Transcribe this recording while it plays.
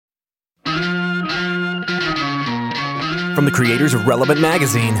From the creators of Relevant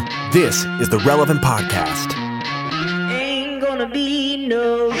Magazine, this is the Relevant Podcast. Ain't gonna be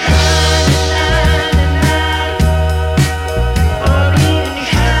no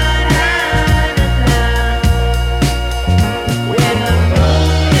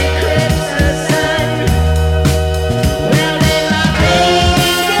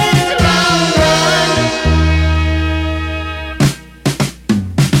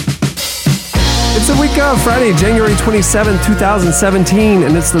It's the week of Friday, January 27th, 2017,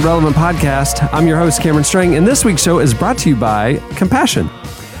 and it's the Relevant Podcast. I'm your host, Cameron Strang, and this week's show is brought to you by Compassion.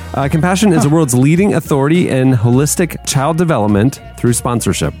 Compassion is the world's leading authority in holistic child development through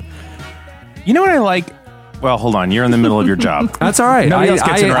sponsorship. You know what I like? Well, hold on. You're in the middle of your job. That's all right.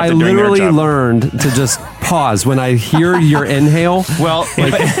 I literally learned to just pause when I hear your inhale. Well,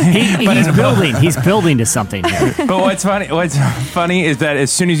 he's building to something here. But what's funny is that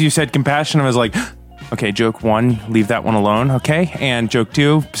as soon as you said compassion, I was like, okay, joke one, leave that one alone, okay? And joke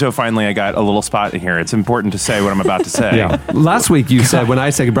two, so finally I got a little spot here. It's important to say what I'm about to say. Yeah. Last week you said, when I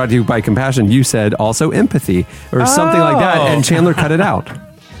said brought to you by Compassion, you said also empathy or something like that, and Chandler cut it out.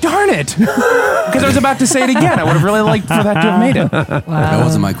 Darn it! Because I was about to say it again. I would have really liked for that to have made it. Wow. That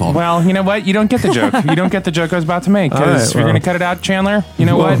wasn't my call. Well, you know what? You don't get the joke. You don't get the joke I was about to make. Because you're going to cut it out, Chandler. You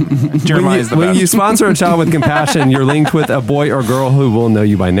know what? Jeremiah is the best. When you sponsor a child with Compassion, you're linked with a boy or girl who will know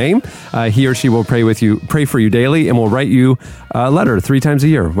you by name. He or she will pray for you daily, and will write you a letter 3 times a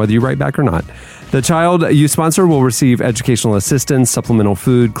year, whether you write back or not. The child you sponsor will receive educational assistance, supplemental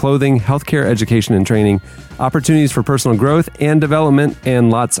food, clothing, healthcare, education and training, opportunities for personal growth and development, and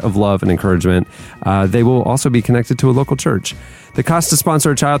lots of love and encouragement. They will also be connected to a local church. The cost to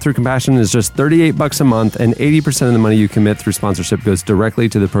sponsor a child through Compassion is just $38 a month, and 80% of the money you commit through sponsorship goes directly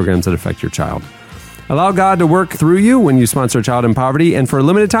to the programs that affect your child. Allow God to work through you when you sponsor a child in poverty, and for a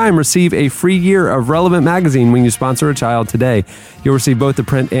limited time, receive a free year of Relevant Magazine when you sponsor a child today. You'll receive both the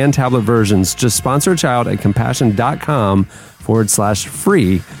print and tablet versions. Just sponsor a child at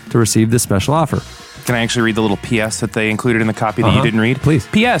compassion.com/free to receive this special offer. Can I actually read the little PS that they included in the copy that you didn't read? Please.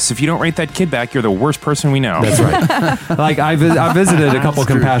 PS, if you don't write that kid back, you're the worst person we know. That's right. Like I visited a couple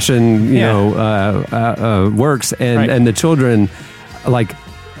Compassion, works, and the children, like,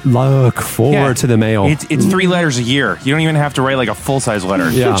 look forward to the mail. It's 3 letters a year. You don't even have to write like a full-size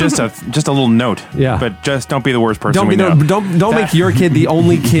letter. Yeah. Just a little note. Yeah. But just don't be the worst person we know. Don't make your kid the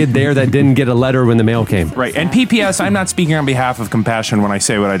only kid there that didn't get a letter when the mail came. Right. And PPS, I'm not speaking on behalf of Compassion when I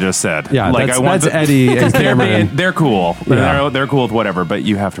say what I just said. Yeah, like that's Eddie and Cameron. They're cool. Yeah. They're cool with whatever, but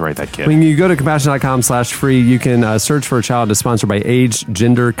you have to write that kid. When you go to compassion.com/free, you can search for a child to sponsor by age,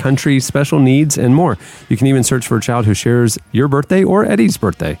 gender, country, special needs, and more. You can even search for a child who shares your birthday or Eddie's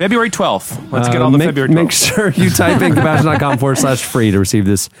birthday. February 12th. Let's get all the February 12th. Make sure you type in compassion.com/free to receive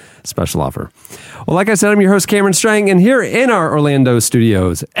this special offer. Well, like I said, I'm your host, Cameron Strang, and here in our Orlando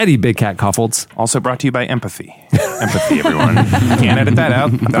studios, Eddie Big Cat Koffolds. Also brought to you by Empathy. Empathy, everyone. Can't edit that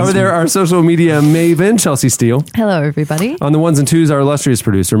out. Over there, our social media maven, Chelsea Steele. Hello, everybody. On the ones and twos, our illustrious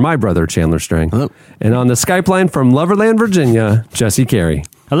producer, my brother, Chandler Strang. Hello. And on the Skype line from Loverland, Virginia, Jesse Carey.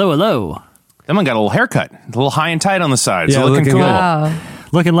 Hello, hello. Someone got a little haircut. A little high and tight on the side. Yeah, so looking cool. good. Wow.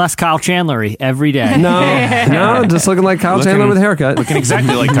 Looking less Kyle Chandler-y every day. No, just looking like Kyle Chandler with a haircut. Looking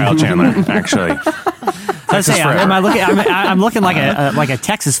exactly like Kyle Chandler, actually. Let's say, I'm looking like a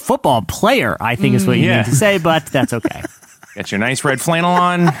Texas football player, I think is what you need to say, but that's okay. Got your nice red flannel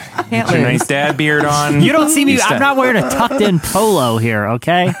on. Got your nice dad beard on. You don't see me. I'm not wearing a tucked-in polo here,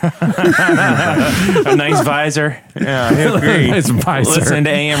 okay? A nice visor. Yeah, I agree. Nice visor. Listen to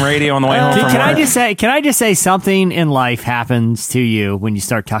AM radio on the way home from Can I work. just say something in life happens to you when you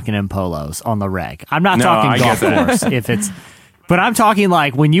start tucking in polos on the reg? I'm not talking golf course. But I'm talking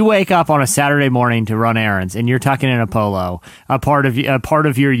like when you wake up on a Saturday morning to run errands and you're tucking in a polo, a part of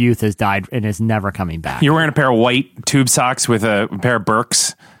your youth has died and is never coming back. You're wearing a pair of white tube socks with a pair of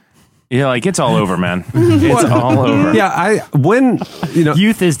Birks. Yeah, like it's all over, man. It's all over. Yeah,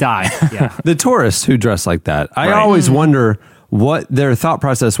 youth is dying. Yeah. the tourists who dress like that, I always wonder what their thought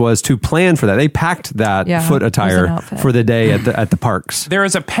process was to plan for that. They packed that foot attire for the day at the parks. There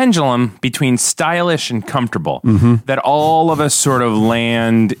is a pendulum between stylish and comfortable that all of us sort of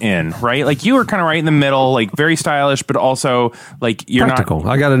land in, right? Like you were kind of right in the middle, like very stylish, but also like you're practical.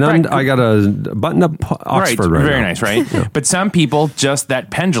 not. I got a button-up Oxford right very now. Nice, right? Yeah. But some people, just that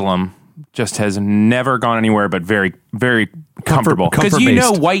pendulum just has never gone anywhere but very, very comfortable. Because you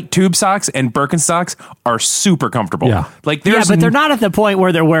know white tube socks and Birkenstocks are super comfortable. Yeah. Like but they're not at the point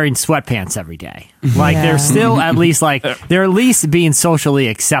where they're wearing sweatpants every day. Like they're still at least they're at least being socially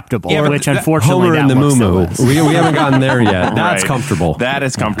acceptable, which unfortunately Homer and the Moo Moo. We haven't gotten there yet. That's right. comfortable. That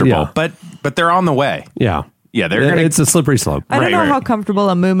is comfortable. Yeah. But they're on the way. Yeah. Yeah, they're gonna, it's a slippery slope. I don't know how comfortable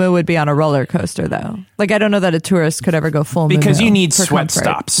a moo would be on a roller coaster, though. Like, I don't know that a tourist could ever go full because moo-moo you need for sweat comfort.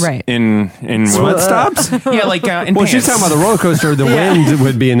 stops. Right. Sweat stops? Yeah, like in Well, pants. she's talking about the roller coaster. The wind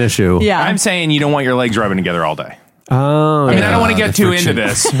would be an issue. Yeah. I'm saying you don't want your legs rubbing together all day. Oh, I mean, I don't want to get too into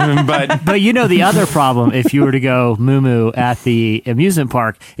this, but But you know the other problem if you were to go moo at the amusement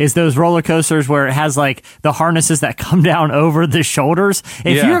park is those roller coasters where it has like the harnesses that come down over the shoulders.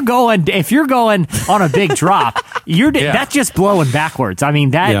 If you're going on a big drop, that's just blowing backwards. I mean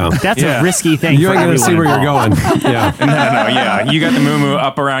that's a risky thing. You ain't going to see where you're going. Yeah. no, you got the moo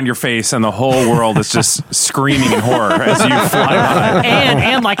up around your face, and the whole world is just screaming in horror as you fly by.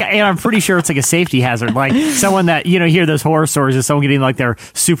 And I'm pretty sure it's like a safety hazard. Like someone that you hear those horror stories of someone getting like their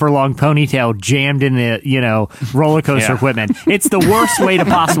super long ponytail jammed in the roller coaster equipment. It's the worst way to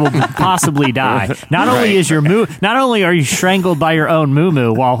possibly die. Not only is your not only are you strangled by your own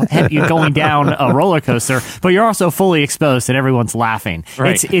moo while you're going down a roller coaster, but you're also fully exposed and everyone's laughing.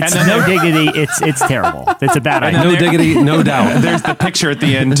 Right. It's no diggity. It's terrible. It's a bad idea. No diggity, no doubt. There's the picture at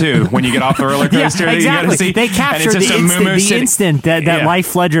the end too when you get off the roller coaster. Yeah, exactly. You gotta see, they captured the instant that life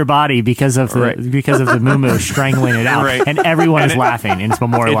fled your body because of the moo strangling it out, and everyone is laughing, and it's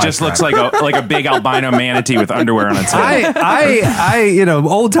memorialized. It just looks like a big albino manatee with underwear on its head. I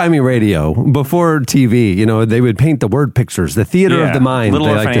old timey radio before TV. They would paint the word pictures, the theater of the mind. Little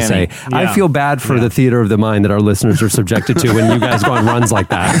they like to say. Yeah. I feel bad for the theater of the mind that our listeners are subjected to when you guys go on runs like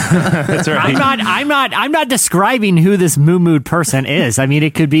that. That's right. I'm not describing who this moo-mooed person is. I mean,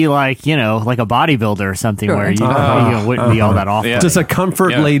 it could be like like a bodybuilder or something where you wouldn't be all that awful. Just a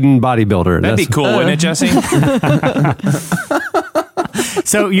comfort laden bodybuilder. That'd be cool, wouldn't it, Jesse?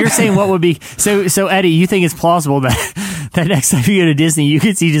 So you're saying what would be so Eddie? You think it's plausible that next time you go to Disney, you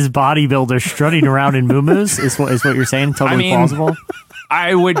could see just bodybuilders strutting around in moo-moos? Is what you're saying? Totally plausible.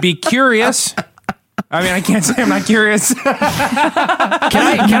 I would be curious. I mean, I can't say I'm not curious. Can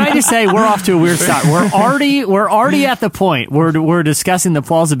I just say we're off to a weird start. We're already at the point where we're discussing the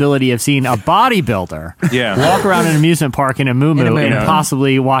plausibility of seeing a bodybuilder walk around an amusement park in a moo-moo and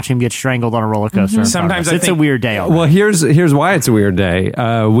possibly watch him get strangled on a roller coaster. Sometimes it's a weird day. Well, here's why it's a weird day.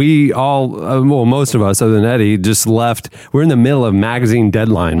 We all, most of us, other than Eddie, just left. We're in the middle of magazine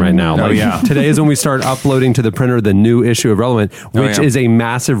deadline right now. Today is when we start uploading to the printer the new issue of Relevant, which is a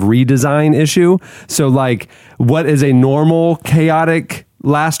massive redesign issue. So, what is a normal, chaotic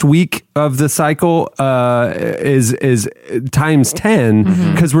last week of the cycle is times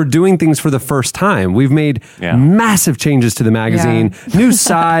 10 because we're doing things for the first time. We've made massive changes to the magazine, new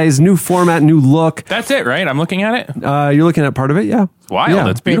size, new format, new look. That's it, right? I'm looking at it. You're looking at part of it, yeah. Wild. Yeah.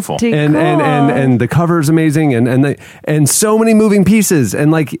 That's beautiful. And the cover is amazing and so many moving pieces.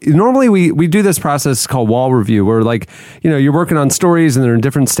 And normally we do this process called wall review where you're working on stories and they're in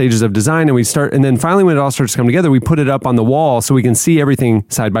different stages of design and then finally when it all starts to come together, we put it up on the wall so we can see everything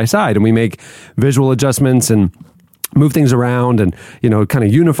side by side and we make visual adjustments and move things around and, kind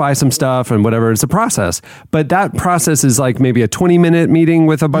of unify some stuff and whatever. It's a process. But that process is maybe a 20-minute meeting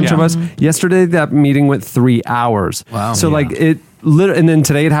with a bunch of us. Yesterday, that meeting went 3 hours. Wow. So and then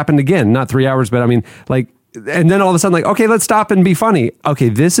today it happened again, not 3 hours, but I mean, and then all of a sudden, okay, let's stop and be funny. Okay,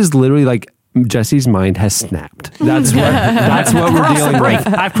 this is literally Jesse's mind has snapped. That's what we're dealing with.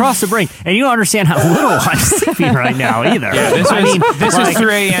 I've crossed the brink, and you don't understand how little I'm sleeping right now either. Yeah, this was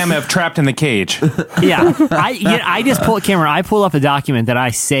 3 a.m. of trapped in the cage. Yeah, I just pulled up a document that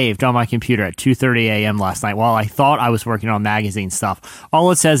I saved on my computer at 2:30 a.m. last night while I thought I was working on magazine stuff.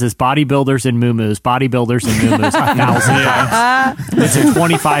 All it says is bodybuilders and moo-moos, 1,000 times. It's a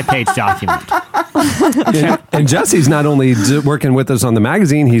 25-page document. And Jesse's not only working with us on the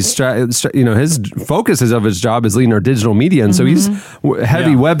magazine, he's his focus of his job is leading our digital media, and so he's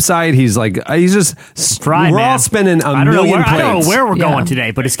heavy website. He's just we're all spinning a million plates. I don't know where we're going today,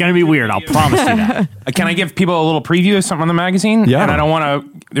 but it's going to be weird. I'll promise you that. Can I give people a little preview of something on the magazine? Yeah. And I don't want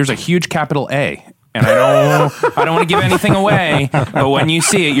to. There's a huge capital A. And I don't want to give anything away, but when you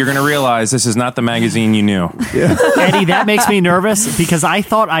see it, you're going to realize this is not the magazine you knew. Yeah. Eddie, that makes me nervous because I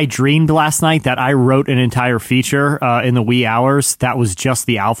thought I dreamed last night that I wrote an entire feature in the wee hours that was just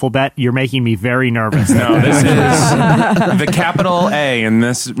the alphabet. You're making me very nervous. No, this is the capital A in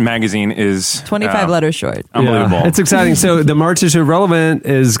this magazine is 25 letters short. Unbelievable. Yeah, it's exciting. So the March issue of Relevant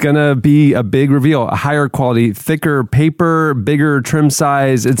is going to be a big reveal, a higher quality, thicker paper, bigger trim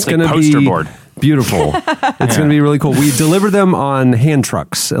size. It's going to be poster board. beautiful. It's going to be really cool. We deliver them on hand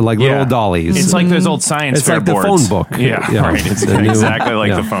trucks, like little dollies. It's like those old science It's fair like the boards. phone book. Yeah, right. It's exactly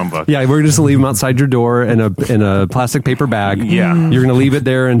like the phone book. Yeah, we're just going to leave them outside your door in a plastic paper bag. Yeah. You're going to leave it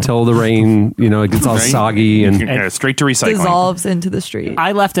there until the rain, it gets all soggy and straight to recycling. Dissolves into the street.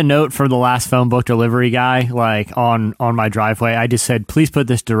 I left a note for the last phone book delivery guy, like on my driveway. I just said, please put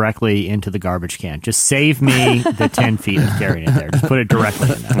this directly into the garbage can. Just save me the 10 feet of carrying it there. Just put it directly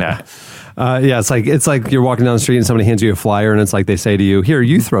in there. Yeah. it's like you're walking down the street and somebody hands you a flyer and it's like they say to you, "Here,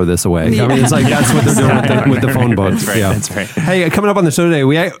 you throw this away." I mean, it's like that's what they're doing with the phone book. That's right. Yeah. That's right. Hey, coming up on the show today,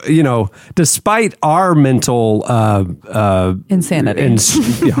 we despite our mental Insanity.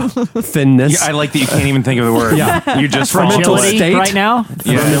 thinness. Yeah, I like that you can't even think of the word. Yeah. You just For mental Agility state right now?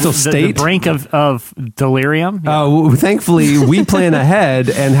 Yeah. Mental state. The brink of delirium? Thankfully, we plan ahead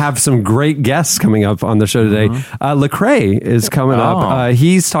and have some great guests coming up on the show today. Lecrae is coming up.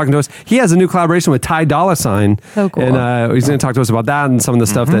 He's talking to us. He has a new collaboration with Ty Dolla $ign. So cool. And he's going to talk to us about that and some of the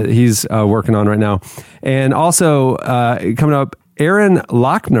stuff that he's working on right now. And also coming up, Erin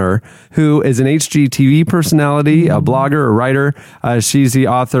Loechner, who is an HGTV personality, a blogger, a writer. She's the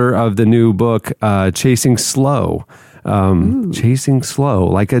author of the new book, Chasing Slow. Chasing Slow,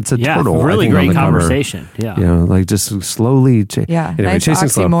 like it's a turtle. Really I think, great on the conversation. cover. Yeah. Like just slowly. Nice Chasing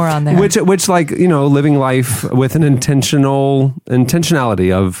Slow. oxymoron there. Which living life with an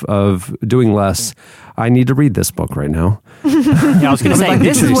intentionality of doing less. I need to read this book right now. Yeah, I was going to say,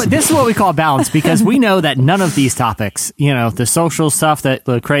 this is what we call balance, because we know that none of these topics, the social stuff that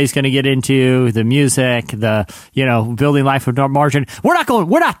Lecrae is going to get into, the music, the, building life with no margin, we're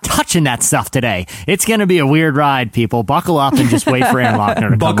not touching that stuff today. It's going to be a weird ride, people. Buckle up and just wait for Erin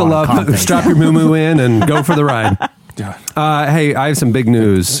Loechner to Buckle up, strap your moo-moo in, and go for the ride. Hey, I have some big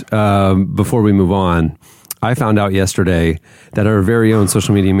news before we move on. I found out yesterday that our very own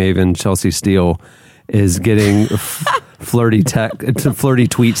social media maven, Chelsea Steele, is getting flirty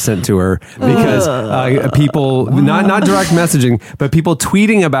tweets sent to her because people, not direct messaging, but people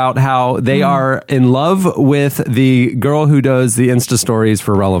tweeting about how they are in love with the girl who does the Insta stories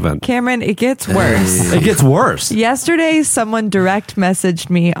for Relevant. Cameron, it gets worse. It gets worse. Yesterday, someone direct messaged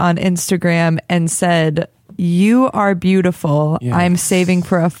me on Instagram and said, "You are beautiful. Yes. I'm saving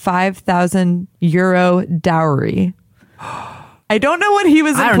for a €5,000 dowry." I don't know what he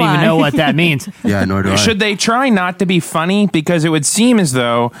was implying. I don't even know what that means. Yeah, nor do I. Should they try not to be funny? Because it would seem as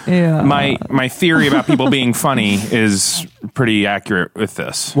though my theory about people being funny is pretty accurate with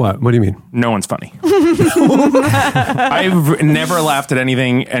this. What do you mean? No one's funny. I've never laughed at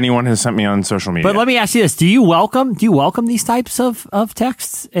anything anyone has sent me on social media. But let me ask you this. Do you welcome these types of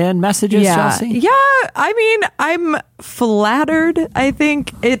texts and messages, Chelsea? Yeah, I mean, I'm flattered. I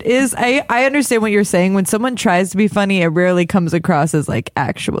think it is. I understand what you're saying. When someone tries to be funny, it rarely comes across as like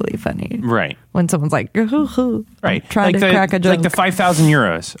actually funny. Right. When someone's like, right, trying like to crack a joke. like the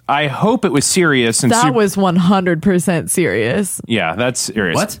 €5,000. I hope it was serious. And that was 100% serious. Yeah, that's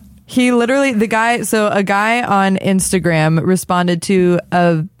serious. What? He literally, a guy on Instagram responded to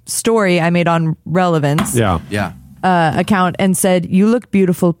a story I made on Relevance. Yeah. Account and said, "You look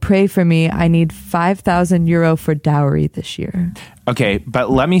beautiful. Pray for me. I need €5,000 for dowry this year." Okay, but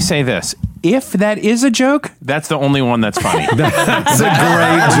let me say this. If that is a joke, that's the only one that's funny. That's a great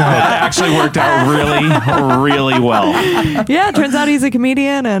joke. That actually worked out really, really well. Yeah, it turns out he's a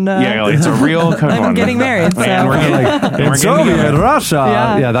comedian, and It's a real good I'm one. getting married. So. And we're getting, In Soviet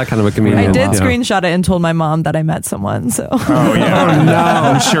Russia. Yeah, that kind of a comedian. I did Yeah. screenshot it and told my mom that I met someone. So Oh yeah. Oh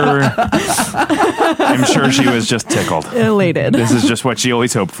no. I'm sure she was just tickled. elated. This is just what she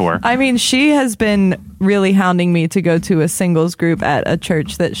always hoped for. I mean, she has been really hounding me to go to a singles group at a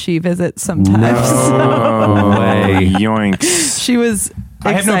church that she visits sometimes. Oh way. Yoinks. She was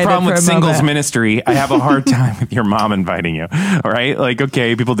I have no excited problem for with a singles moment. ministry. I have a hard time with your mom inviting you. All right? Like,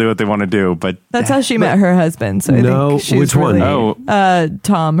 okay, people do what they want to do, but That's how she met her husband. So I think she's which one? really,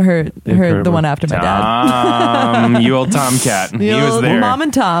 Tom, her the one after my dad. You old Tomcat. He The was old there. Mom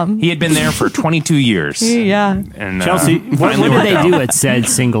and Tom. He had been there for 22 years. Yeah. And Chelsea, what finally do worked they out. do at said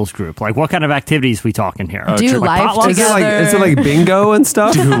singles group? Like, what kind of activities we talking here? Do life potlucks? together. Is it like bingo and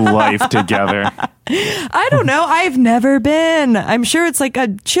stuff? Do life together. I don't know. I've never been. I'm sure it's like a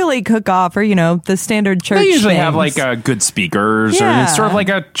chili cook-off or, the standard church They usually things. have like good speakers, or Yeah. it's sort of like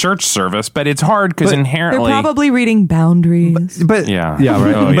a church service, but it's hard because They're inherently. probably reading Boundaries. But Yeah. right.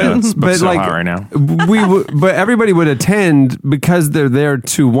 Oh, yeah, but this book's so like hot right now. but everybody would attend because they're there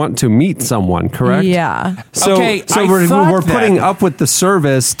to want to meet someone, correct? Yeah. So, Okay, so I we're thought putting that. up with the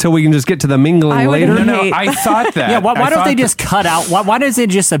service till we can just get to the mingling I would later. No, hate- I thought that. Yeah, why I don't they thought just cut out? Why is it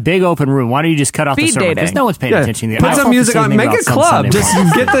just a big open room? Why don't you just cut out the Speed server because dating. no one's paying attention to the Put some music on. Make a club. Just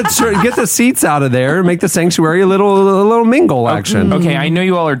get the seats out of there. Make the sanctuary a little mingle action. Okay, I know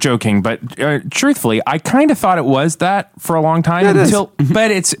you all are joking, but truthfully, I kind of thought it was that for a long time.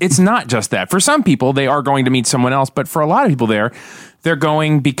 But it's not just that. For some people, they are going to meet someone else, but for a lot of people, they're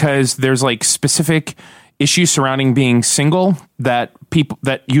going because there's like specific issues surrounding being single that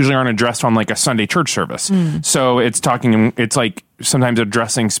usually aren't addressed on like a Sunday church service. So it's like sometimes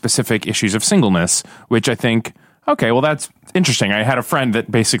addressing specific issues of singleness, which I think, okay, well, that's interesting. I had a friend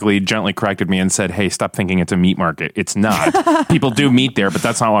that basically gently corrected me and said, hey, stop thinking it's a meat market. It's not. People do meet there, but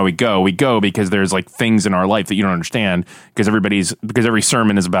that's not why we go. We go because there's like things in our life that you don't understand because every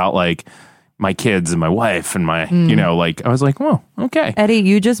sermon is about like my kids and my wife and my, I was like, whoa, okay. Eddie,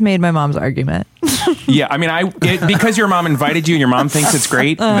 you just made my mom's argument. Yeah, I mean, because your mom invited you and your mom thinks it's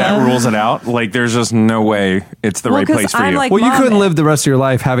great, that rules it out. Like, there's just no way it's the right place for you. Like, well, you couldn't live the rest of your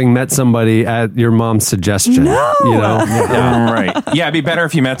life having met somebody at your mom's suggestion. No. Yeah, right. Yeah, it'd be better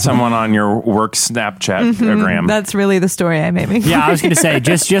if you met someone on your work Snapchat gram. That's really the story I'm aiming for. Yeah, I was going to say,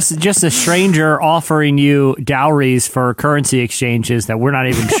 just a stranger offering you dowries for currency exchanges that we're not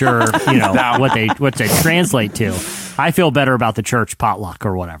even sure, what they translate to. I feel better about the church potluck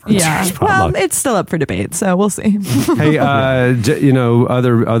or whatever. Yeah, well, it's still up for debate, so we'll see. Hey, other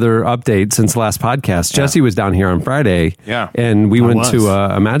updates since the last podcast. Jesse was down here on Friday. Yeah, and we went to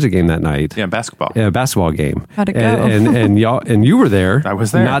a Magic game that night. Yeah, basketball. Yeah, basketball game. How'd it go? And you were there. I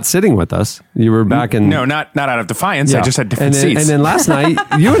was there, not sitting with us. You were back in. No, not out of defiance. Yeah. I just had different seats. And then last night,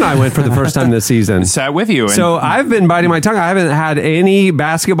 you and I went for the first time this season. Sat with you. So I've been biting my tongue. I haven't had any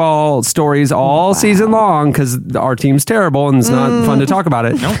basketball stories all season long because our team's terrible and it's not fun to talk about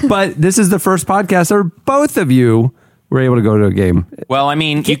it. Nope. But this is the first podcast where both of you were able to go to a game. Well, I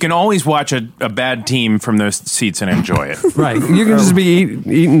mean, you can always watch a bad team from those seats and enjoy it. Right. You can just be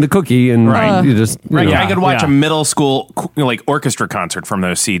eating the cookie and you just... Right. Yeah, I could watch a middle school orchestra concert from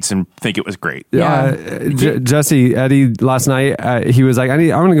those seats and think it was great. Jesse, Eddie, last night, he was like, I'm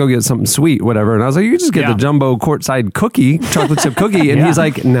going to go get something sweet, whatever. And I was like, you just get the jumbo courtside cookie, chocolate chip cookie. And he's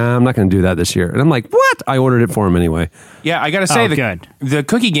like, nah, I'm not going to do that this year. And I'm like, what? I ordered it for him anyway. Yeah, I got to say, the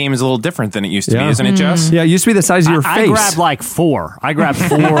cookie game is a little different than it used to be, isn't it, Jess? Yeah, it used to be the size of your face. I grabbed like four. I grabbed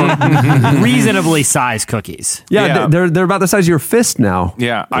four reasonably sized cookies. Yeah, they're about the size of your fist now.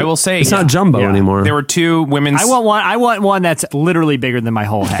 Yeah, I will say it's not jumbo anymore. There were two women's. I want one that's literally bigger than my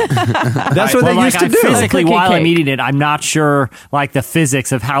whole head. That's what they used to do. Physically, while I'm eating it, I'm not sure like the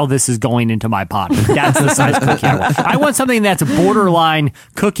physics of how this is going into my body. That's the size cookie I want. I want something that's borderline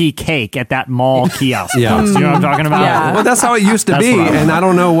cookie cake at that mall kiosk. Yeah, you know what I'm talking about? Yeah. Well, that's how it used to be, and I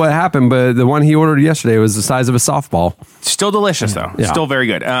don't know what happened, but the one he ordered yesterday was the size of a softball. Still delicious, though. Yeah. Still very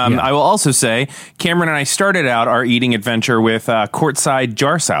good. I will also say, Cameron and I started out our eating adventure with courtside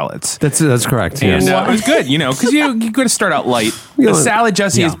jar salads. That's correct. And yes. it was good, because you got to start out light. The salad,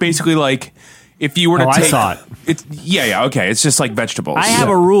 Jesse, is basically like if you were to take. I saw it. It's okay. It's just like vegetables. I have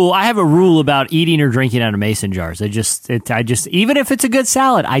a rule about eating or drinking out of mason jars. I just even if it's a good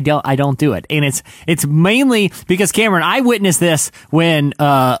salad, I don't do it. And it's mainly because Cameron, I witnessed this when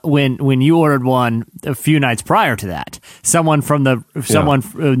you ordered one a few nights prior to that. Someone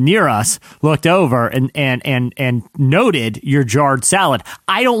near us looked over and noted your jarred salad.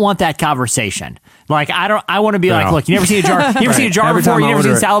 I don't want that conversation. Like I want to be like, look, you never seen a jar. You ever seen a jar before? You never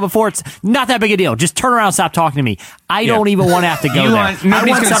seen a salad before? It's not that big a deal. Just turn around and stop talking to me. I don't even want to have to go there. I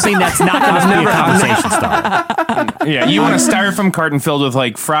want something that's not going to be a conversation starter. Yeah, you want a styrofoam carton filled with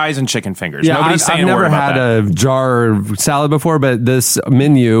like fries and chicken fingers. Yeah, Nobody's saying I've never had a jar of salad before, but this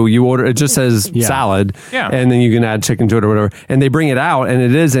menu you order, it just says salad, and then you can add chicken to it or whatever. And they bring it out, and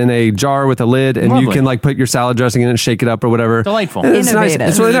it is in a jar with a lid, and you can like put your salad dressing in it, shake it up or whatever. Delightful. It's nice.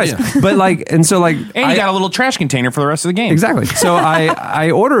 It's really nice. But and you got a little trash container for the rest of the game. Exactly. So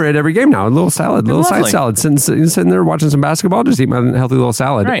I order it every game now. A little salad, little side salad. Sitting there watching some basketball, just eat my healthy little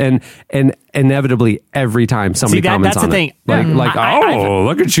salad. Right. And inevitably every time somebody comments on it.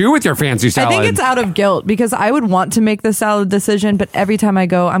 Look at you with your fancy salad. I think it's out of guilt because I would want to make the salad decision, but every time I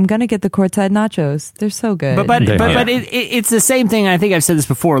go, I'm gonna get the courtside nachos. They're so good. But it's the same thing. I think I've said this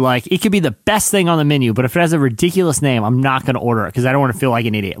before. Like it could be the best thing on the menu, but if it has a ridiculous name, I'm not gonna order it because I don't want to feel like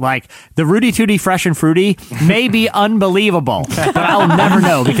an idiot. Like the Rudy Tooty Fresh and Fruity may be unbelievable, but I'll never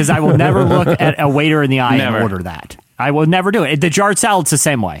know because I will never look at a waiter in the eye and order that. I will never do it. The jarred salad's the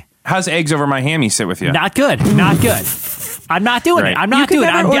same way. How's eggs over my hammy sit with you? Not good. Not good. I'm not doing Right. it. I'm not doing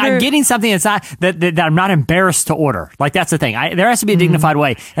it. I'm getting something that's not that I'm not embarrassed to order. Like that's the thing. There has to be a dignified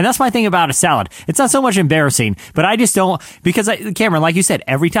way, and that's my thing about a salad. It's not so much embarrassing, but I just don't because Cameron, like you said,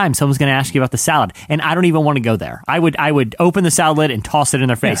 every time someone's going to ask you about the salad, and I don't even want to go there. I would open the salad lid and toss it in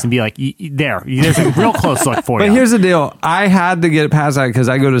their face and be like, there's a real close look for you. But here's the deal: I had to get past that because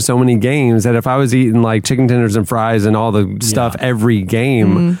I go to so many games that if I was eating like chicken tenders and fries and all the stuff every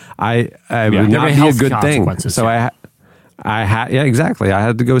game, I would not be a good thing. So exactly. I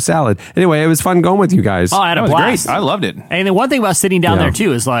had to go salad. Anyway, it was fun going with you guys. Oh, I had a blast. Great. I loved it. And the one thing about sitting down there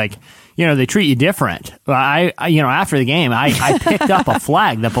too is like, they treat you different. I after the game, I picked up a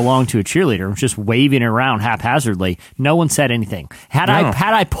flag that belonged to a cheerleader, was just waving it around haphazardly. No one said anything. Had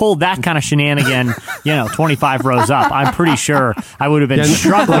I pulled that kind of shenanigan, 25 rows up, I'm pretty sure I would have been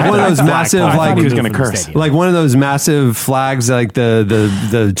struggling. Like one of those massive, like he was going to curse, like one of those massive flags, like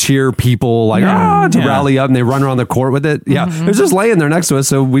the cheer people, to rally up and they run around the court with it. Yeah, it was just laying there next to us,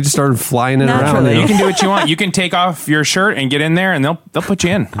 so we just started flying it around. You can do what you want. You can take off your shirt and get in there, and they'll put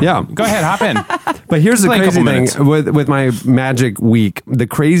you in. Yeah. Go ahead, hop in. But here's the crazy thing with my Magic week. The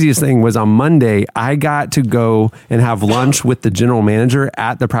craziest thing was on Monday, I got to go and have lunch with the general manager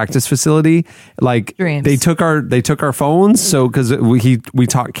at the practice facility. Like Dreams. they took our phones, so because we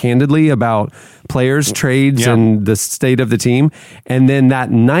talked candidly about players, trades, and the state of the team. And then that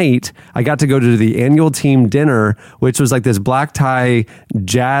night, I got to go to the annual team dinner, which was like this black tie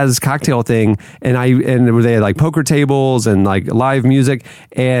jazz cocktail thing, and they had like poker tables and like live music,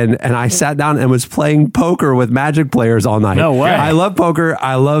 and I sat down and was playing poker with Magic players all night. No way. I love poker.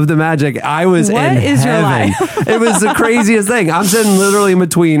 I love the Magic. I was in What is your heaven. life? It was the craziest thing. I'm sitting literally in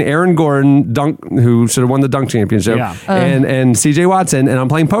between Erin Gordon, who should have won the dunk championship, and CJ Watson, and I'm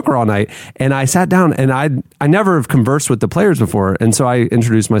playing poker all night. And I sat down, and I never have conversed with the players before, and so I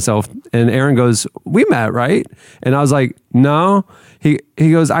introduced myself, and Erin goes, "We met, right?" And I was like, "No." He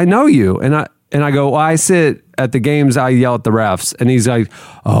goes, "I know you," and I go, "Well, I sit at the games, I yell at the refs." And he's like,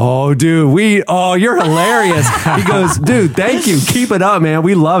 "Oh, dude, you're hilarious." He goes, "Dude, thank you. Keep it up, man.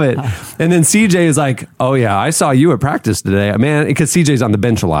 We love it." And then CJ is like, "Oh yeah, I saw you at practice today, man," because CJ's on the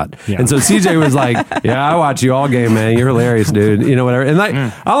bench a lot. Yeah. And so CJ was like, "Yeah, I watch you all game, man. You're hilarious, dude." Whatever. And like,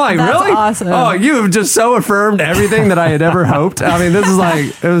 I'm like, That's really? awesome. Oh, you have just so affirmed everything that I had ever hoped. I mean, this is like,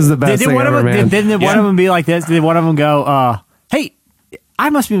 it was the best thing ever, man. Didn't one of them be like this? Did one of them go, "Hey, I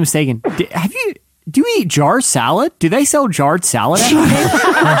must be mistaken. Do you eat jar salad? Do they sell jarred salad at your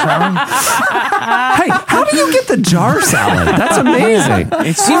game?" Hey, how do you get the jar salad? That's amazing.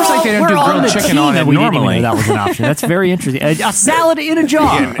 It seems like they don't do grilled chicken on it normally. That was an option. That's very interesting. A salad in a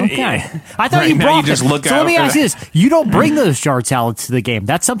jar. Okay. I thought you brought it. So let me ask you this. You don't bring those jarred salads to the game.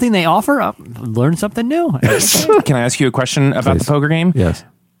 That's something they offer? Learn something new. Can I ask you a question about the poker game? Yes.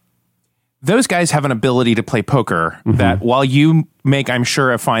 Those guys have an ability to play poker that, while you make, I'm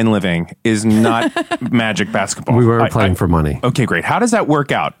sure, a fine living, is not Magic basketball. We were playing for money. Okay, great. How does that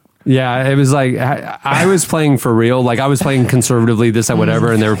work out? Yeah, it was like I was playing for real. Like I was playing conservatively, this, that,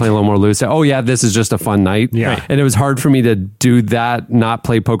 whatever, and they were playing a little more loose. Oh yeah, this is just a fun night. Yeah. And it was hard for me to do that, not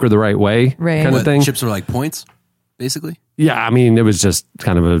play poker the right way, kind of thing. Chips are like points, basically. Yeah, I mean, it was just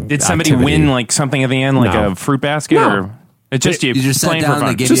kind of a. Did somebody win like something at the end, like a fruit basket, or? It's just you just playing sat for down, fun.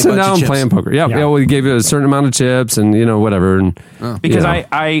 they gave Just you a sit bunch down of and playing chips. poker. Yeah, we gave you a certain amount of chips and whatever. And because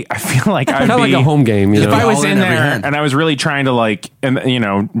I feel like I'd kind of like a home game. If I was All in in every there hand. and I was really trying to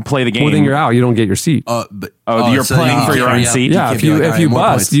play the game. Well, then you're out. You don't get your seat. You're playing for your own seat. Yeah, if you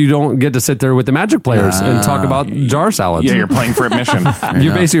bust, you don't get to sit there with the Magic players and talk about jar salads. Yeah, you're playing for admission.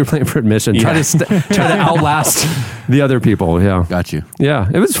 You're basically playing for admission. Try to outlast the other people. Yeah, Got you. Yeah,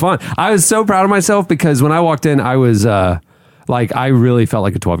 it was fun. I was so proud of myself because when I walked in, I was. Like I really felt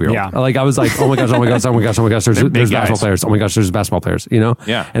like a 12-year-old. Yeah. Like I was like, oh my gosh, there's basketball players. Oh my gosh, there's basketball players.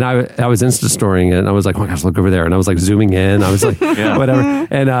 Yeah. And I was Insta-storying it, and I was like, oh my gosh, look over there, and I was like zooming in. I was like, whatever.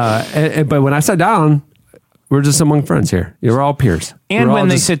 And but when I sat down, we're just among friends here. We're all peers. And when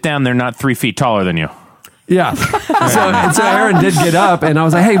they sit down, they're not 3 feet taller than you. Yeah. So Erin did get up, and I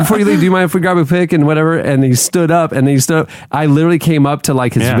was like, hey, before you leave, do you mind if we grab a pic and whatever? And he stood up, I literally came up to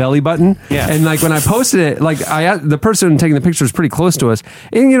like his belly button. Yeah. And like when I posted it, like the person taking the picture was pretty close to us.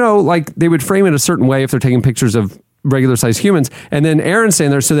 And like they would frame it a certain way if they're taking pictures of regular sized humans, and then Erin's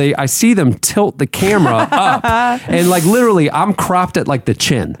standing there, so I see them tilt the camera up, and like literally I'm cropped at like the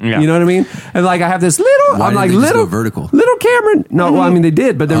chin. You know what I mean? And like I have this little, Why I'm didn't like they just little go vertical. little Cameron. No, well I mean they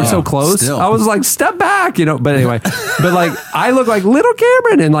did, but they were so close. Still. I was like step back, But anyway, but like I look like little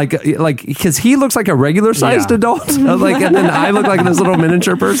Cameron, and like because he looks like a regular sized adult, like, and then I look like this little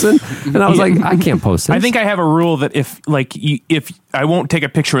miniature person, and I was like I can't post this. I think I have a rule that if I won't take a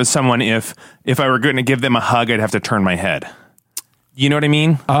picture with someone if I were going to give them a hug, I'd have to turn my head. You know what I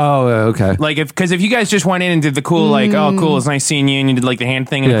mean? Oh, okay. Like because if you guys just went in and did the cool, like, oh, cool, it's nice seeing you, and you did like the hand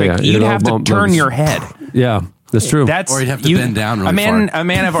thing, and you'd have to turn your head. Yeah. That's true. Or you'd have to bend down really far. A far.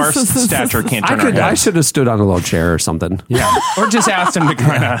 man of our stature can't turn our head. I should have stood on a little chair or something. Yeah. Or just asked him to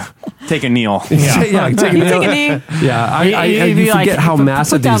kind of take a kneel. Yeah, take a knee. Yeah, you forget how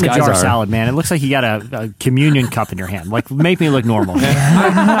massive these guys are. Put down the jar salad, man. It looks like you got a communion cup in your hand. Like, make me look normal.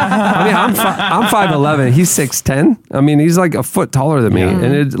 I mean, I'm 5'11". He's 6'10". I mean, he's like a foot taller than me,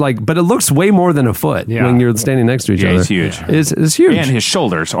 and but it looks way more than a foot when you're standing next to each other. He's huge. It's huge, and his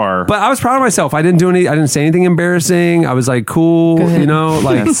shoulders are. But I was proud of myself. I didn't say anything embarrassing. I was like, cool, you know,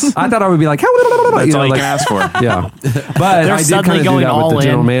 like I thought I would be like, that's all you can ask for. Yeah, but they're I did suddenly kind of going do that all with the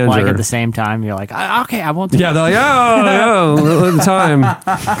general in, manager. like at the same time. You're like, okay, I won't. Yeah, they're like, at the time,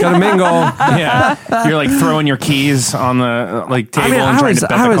 gotta mingle. Yeah, you're like throwing your keys on the table and trying to bet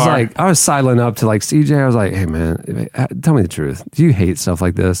the car. I was sidling up to like CJ. I was like, hey man, tell me the truth. Do you hate stuff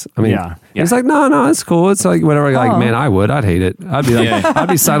like this? I mean, he's like, no, it's cool. It's like whatever. Like, man, I'd hate it. I'd be like, I'd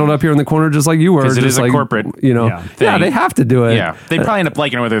be sidled up here in the corner just like you were. Because it just is a like, corporate, you know. Yeah, they have to do it. Yeah, they probably end up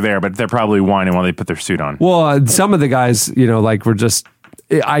liking it when they're there, but they're probably whining while they put their suit on. Well, some of the guys, you know, like were just.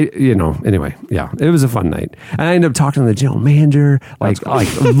 Anyway, yeah, it was a fun night. And I ended up talking to the general manager, like late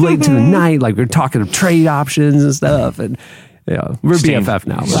to the night, like we were talking of trade options and stuff. And yeah, we're BFF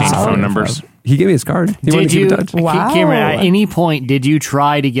now. Exchange phone numbers. He gave me his card. He wanted to keep in touch. Wow. Cameron, at any point, did you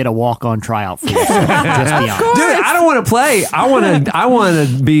try to get a walk-on tryout for yourself? Just be honest. Dude, I don't want to play. I want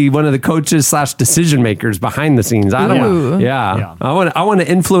to be one of the coaches / decision makers behind the scenes. I don't want. Yeah. I want to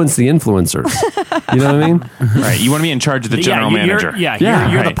influence the influencers. You know what I mean? Right. You want to be in charge of the general manager.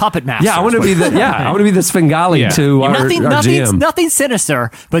 You're the puppet master. Yeah, I want to be the Svengali to our GM. Nothing sinister,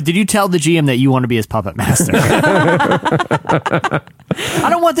 but did you tell the GM that you want to be his puppet master? I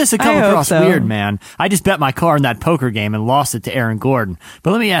don't want this to come across weird, man. I just bet my car in that poker game and lost it to Aaron Gordon.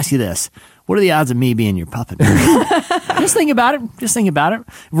 But let me ask you this. What are the odds of me being your puppet master? Just think about it.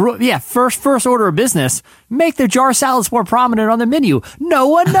 Yeah, first order of business, make the jar salads more prominent on the menu. No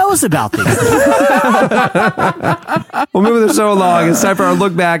one knows about these. Well, moving this so along, it's time for our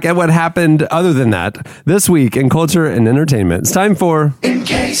look back at what happened other than that this week in culture and entertainment. It's time for In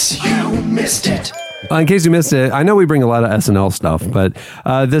Case You Missed It. In case you missed it, I know we bring a lot of SNL stuff, but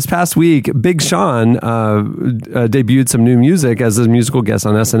this past week, Big Sean debuted some new music as a musical guest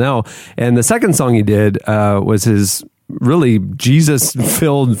on SNL. And the second song he did was his really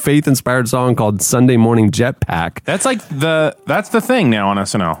Jesus-filled, faith-inspired song called Sunday Morning Jetpack. That's like that's the thing now on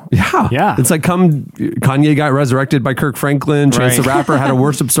SNL. Yeah. It's like Kanye got resurrected by Kirk Franklin. Chance the Rapper had a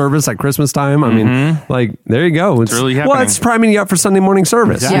worship service at Christmas time. I mean, like, there you go. It's really happening. Well, it's priming you up for Sunday morning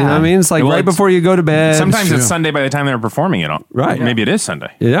service. Exactly. You know what I mean? It's like right before you go to bed. Sometimes it's Sunday by the time they're performing it. Right. Maybe it is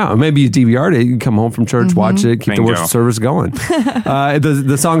Sunday. Yeah. Or maybe you DVR'd it. You can come home from church, watch it, keep the worship service going.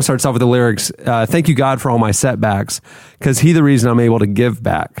 The song starts off with the lyrics, thank you, God, for all my setbacks, because he the reason I'm able to give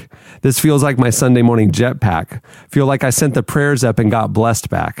back. This feels like my Sunday morning jetpack. Feel like I sent the prayers up and got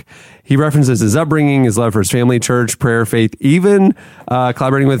blessed back. He references his upbringing, his love for his family, church, prayer, faith, even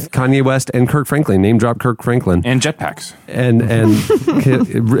collaborating with Kanye West and Kirk Franklin. Name drop Kirk Franklin. And jetpacks. And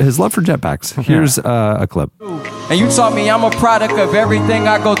his love for jetpacks. Here's a clip. And you taught me I'm a product of everything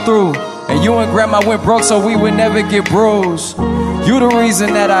I go through. And you and grandma went broke so we would never get bruised. You the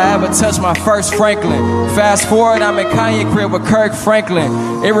reason that I ever touched my first Franklin. Fast forward, I'm in Kanye crib with Kirk Franklin.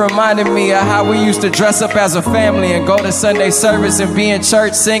 It reminded me of how we used to dress up as a family and go to Sunday service and be in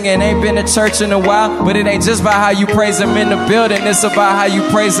church singing. Ain't been to church in a while, but it ain't just about how you praise him in the building. It's about how you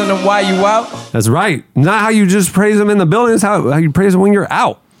praising him while you out. That's right. Not how you just praise him in the building. It's how you praise him when you're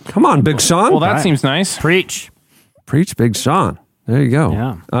out. Come on, Big Sean. Well, that seems nice. Preach, Big Sean. There you go.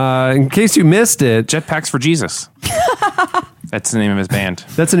 Yeah. In case you missed it, Jetpacks for Jesus. That's the name of his band.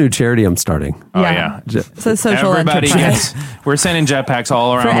 That's a new charity I'm starting. Oh, yeah. It's a social Everybody enterprise. we're sending jetpacks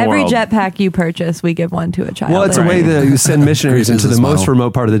all around For the every world. jetpack you purchase, we give one to a child. Well, it's a way to send missionaries into the most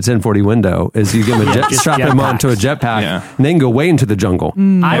remote part of the 1040 window is you give them a strap them onto a jetpack and then go way into the jungle.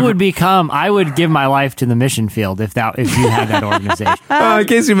 I would give my life to the mission field if you had that organization. In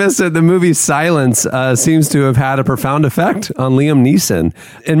case you missed it, the movie Silence seems to have had a profound effect on Liam Neeson.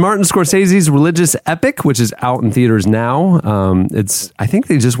 In Martin Scorsese's religious epic, which is out in theaters now, I think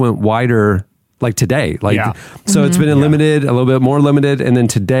they just went wider like today. So it's been a little bit more limited. And then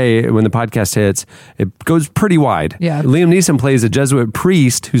today, when the podcast hits, it goes pretty wide. Yeah. Liam Neeson plays a Jesuit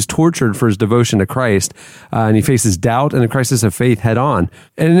priest who's tortured for his devotion to Christ. And he faces doubt and a crisis of faith head on.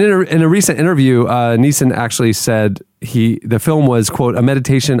 And in a recent interview, Neeson actually said the film was, quote, a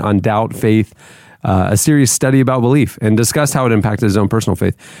meditation on doubt, faith, a serious study about belief, and discussed how it impacted his own personal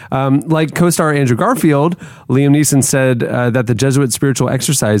faith. Like co-star Andrew Garfield, Liam Neeson said that the Jesuit spiritual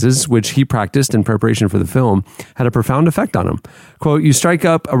exercises, which he practiced in preparation for the film, had a profound effect on him. Quote, "You strike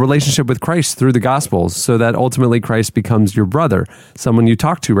up a relationship with Christ through the Gospels so that ultimately Christ becomes your brother, someone you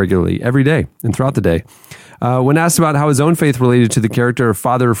talk to regularly every day and throughout the day." When asked about how his own faith related to the character of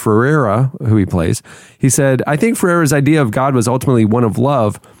Father Ferreira, who he plays, he said, "I think Ferreira's idea of God was ultimately one of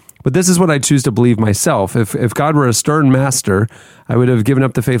love, but this is what I choose to believe myself. If God were a stern master, I would have given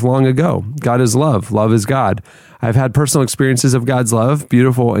up the faith long ago. God is love. Love is God. I've had personal experiences of God's love,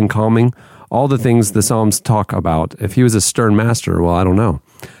 beautiful and calming, all the things the Psalms talk about. If he was a stern master, well, I don't know.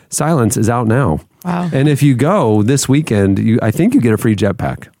 Silence is out now." Wow. And if you go this weekend, I think you get a free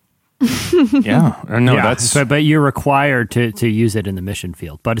jetpack. But you're required to use it in the mission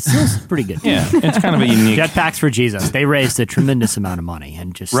field. But it's still pretty good. Yeah, it's kind of a unique. Jetpacks for Jesus. They raised a tremendous amount of money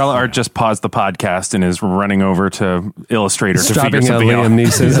and just just paused the podcast and is running over to Illustrator to figure something out. Liam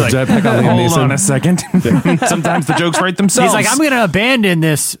Neeson. Like, jetpack on Liam hold Neeson. on a second. Sometimes the jokes write themselves. He's like, I'm going to abandon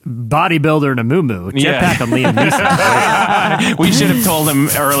this bodybuilder to moo-moo. Jetpack on Liam Neeson. We should have told him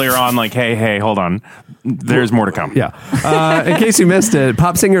earlier on, like, hey, hold on. There's more to come. Yeah. In case you missed it,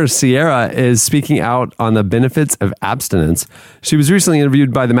 pop singer Sierra is speaking out on the benefits of abstinence. She was recently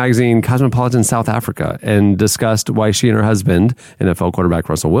interviewed by the magazine Cosmopolitan South Africa and discussed why she and her husband, NFL quarterback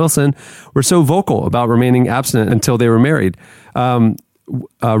Russell Wilson, were so vocal about remaining abstinent until they were married.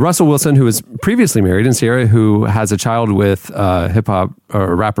 Russell Wilson, who was previously married, and Sierra, who has a child with hip-hop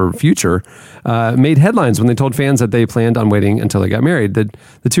rapper Future, made headlines when they told fans that they planned on waiting until they got married.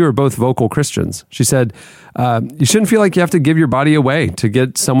 The two are both vocal Christians. She said, "You shouldn't feel like you have to give your body away to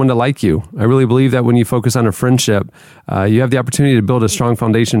get someone to like you. I really believe that when you focus on a friendship, you have the opportunity to build a strong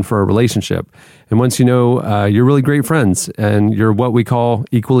foundation for a relationship. And once you know you're really great friends and you're what we call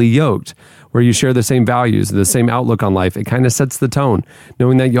equally yoked, where you share the same values, the same outlook on life, it kind of sets the tone.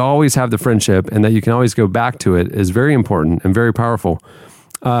 Knowing that you always have the friendship and that you can always go back to it is very important and very powerful."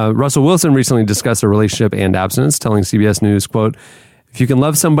 Russell Wilson recently discussed a relationship and abstinence, telling CBS News, quote, "If you can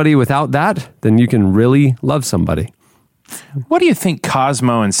love somebody without that, then you can really love somebody." What do you think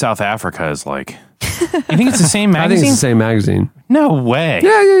Cosmo in South Africa is like? You think it's the same magazine? I think it's the same magazine. No way.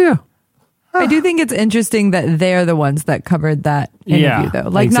 Yeah. I do think it's interesting that they're the ones that covered that interview, though.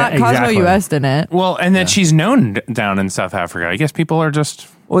 Like, not Cosmo exactly. US didn't. Well, and that she's known down in South Africa. I guess people are just...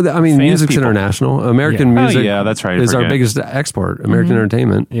 Well, I mean, music's international. American music that's right. is our biggest export, American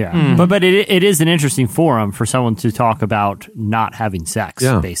entertainment. Yeah. But it is an interesting forum for someone to talk about not having sex,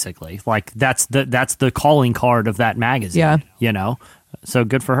 basically. Like, that's the calling card of that magazine, you know? So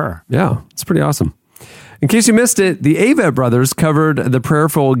good for her. Yeah, it's pretty awesome. In case you missed it, the Avett Brothers covered the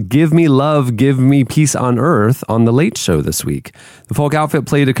prayerful "Give Me Love, Give Me Peace on Earth" on The Late Show this week. The folk outfit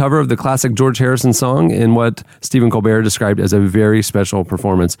played a cover of the classic George Harrison song in what Stephen Colbert described as a very special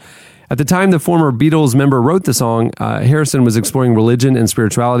performance. At the time the former Beatles member wrote the song, Harrison was exploring religion and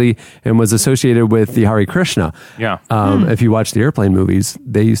spirituality and was associated with the Hare Krishna. Yeah. If you watch the airplane movies,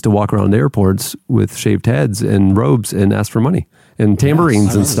 they used to walk around airports with shaved heads and robes and ask for money and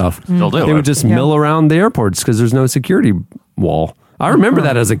tambourines and stuff. They'll do They it. would just mill around the airports because there's no security wall. I remember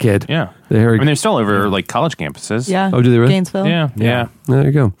that as a kid. Yeah. I mean, they're still over like college campuses. Yeah. Oh, do they really? Gainesville. Yeah. There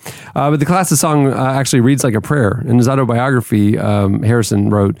you go. But the classic song actually reads like a prayer. In his autobiography, Harrison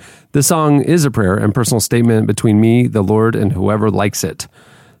wrote, "This song is a prayer and personal statement between me, the Lord, and whoever likes it."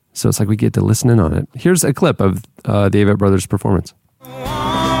 So it's like we get to listen in on it. Here's a clip of the Avett Brothers' performance.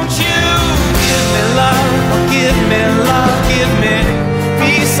 Won't you give me love, give me love, give me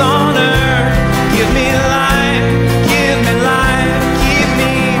peace on earth, give me life, give me life, keep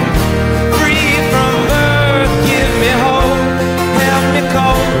me free from birth, give me hope, help me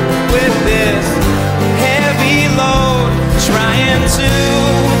cope with this heavy load, trying to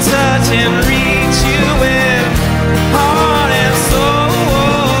touch and reach you with heart and soul.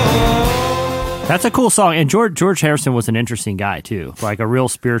 That's a cool song. And George Harrison was an interesting guy, too. Like a real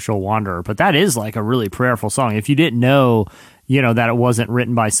spiritual wanderer. But that is like a really prayerful song. If you didn't know, you know, that it wasn't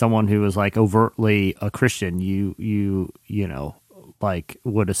written by someone who was like overtly a Christian, you know, like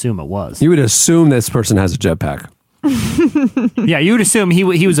would assume it was. You would assume this person has a jetpack. Yeah, you would assume he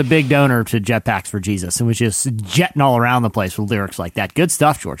was a big donor to Jetpacks for Jesus and was just jetting all around the place with lyrics like that. Good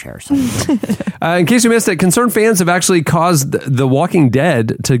stuff, George Harrison. In case you missed it, concerned fans have actually caused The Walking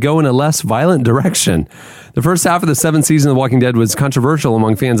Dead to go in a less violent direction. The first half of the 7th season of The Walking Dead was controversial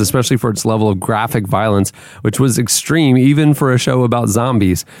among fans, especially for its level of graphic violence, which was extreme even for a show about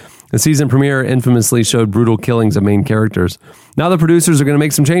zombies. The season premiere infamously showed brutal killings of main characters. Now the producers are going to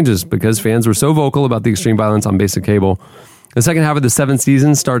make some changes because fans were so vocal about the extreme violence on basic cable. The second half of the 7th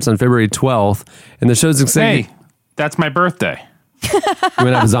season starts on February 12th, and the show's Hey, that's my birthday. You want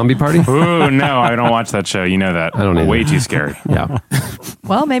to have a zombie party? Ooh, no, I don't watch that show. You know that. I don't either. Way too scared. Yeah.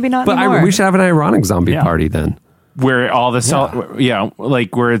 Well, maybe not But anymore. we should have an ironic zombie party then. Where all the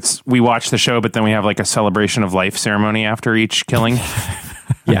like where we watch the show, but then we have like a celebration of life ceremony after each killing.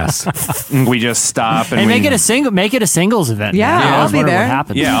 Yes. We just stop and make it a singles event. Yeah, man. I'll That's be what there.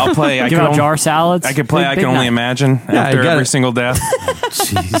 happens. Yeah, I'll play. Give out jar salads. I could play. I Big can only night. imagine after every single death.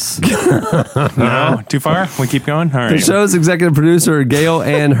 Jeez. No, too far. We keep going. All right. The show's executive producer, Gail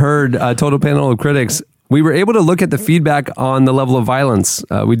Ann Hurd, told a panel of critics, we were able to look at the feedback on the level of violence.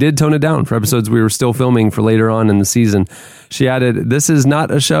 We did tone it down for episodes we were still filming for later on in the season. She added, this is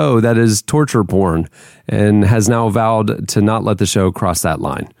not a show that is torture porn, and has now vowed to not let the show cross that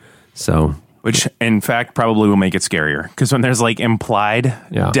line. So, which in fact probably will make it scarier, because when there's like implied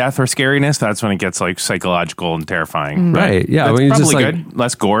death or scariness, that's when it gets like psychological and terrifying. Right. Yeah. That's when you probably just good.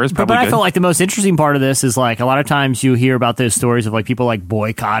 Less gore is probably But good. I feel like the most interesting part of this is like a lot of times you hear about those stories of like people like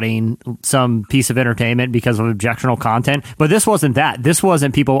boycotting some piece of entertainment because of objectionable content. But this wasn't that. This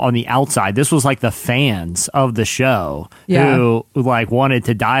wasn't people on the outside. This was like the fans of the show who like wanted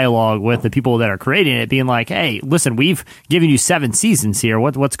to dialogue with the people that are creating it, being like, hey, listen, we've given you 7 seasons here.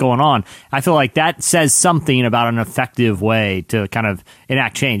 What's going on? I feel like that says something about an effective way to kind of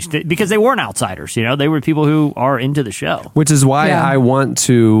enact change, because they weren't outsiders. You know, they were people who are into the show. Which is why I want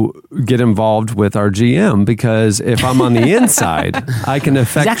to get involved with our GM, because if I'm on the inside, I can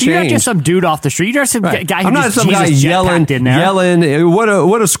affect Zach, change. you're not just some dude off the street. You're some guy who I'm not just some guy Jesus yelling, jetpacked in there.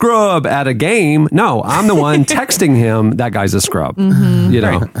 what a scrub at a game. No, I'm the one texting him that guy's a scrub. Mm-hmm. You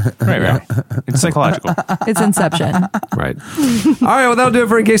know, right. It's psychological. It's Inception. Right. All right. Well, that'll do it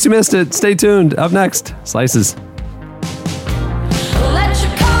for In Case You Missed It. Stay tuned. Up next, Slices.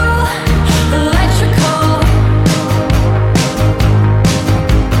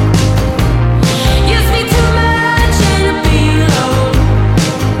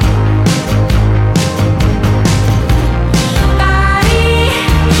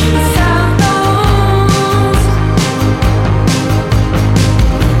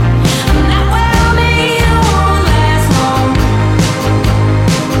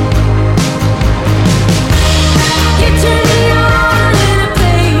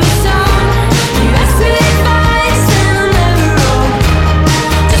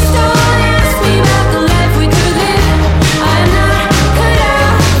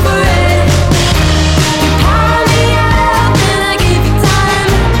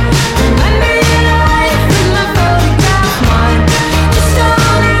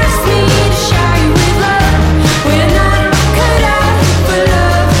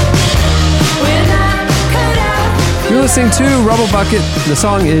 Listening to Rubble Bucket. The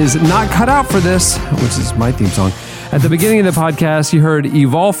song is Not Cut Out for This, which is my theme song. At the beginning of the podcast, you heard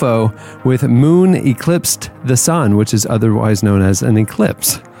Evolfo with Moon Eclipsed the Sun, which is otherwise known as an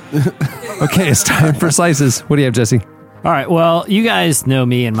eclipse. Okay, it's time for Slices. What do you have, Jesse? All right, well, you guys know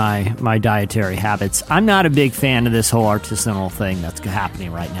me and my dietary habits. I'm not a big fan of this whole artisanal thing that's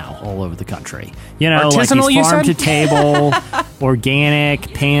happening right now all over the country. You know, Artisanal, like you these said? farm-to-table,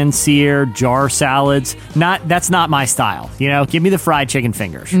 organic, pan-seared, jar salads. That's not my style. You know, give me the fried chicken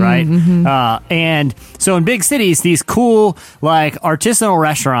fingers, right? And so in big cities, these cool, like, artisanal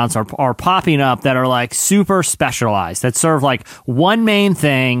restaurants are popping up that are, like, super specialized, that serve, like, one main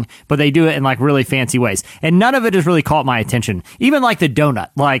thing, but they do it in, like, really fancy ways. And none of it has really caught my attention. Even, like, the donut,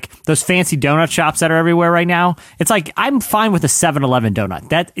 like, those fancy donut shops that are everywhere right now. It's like, I'm fine with a 7-Eleven donut.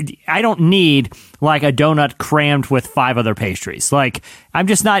 That I don't need, like, a donut crammed with 5 other pastries. Like, I'm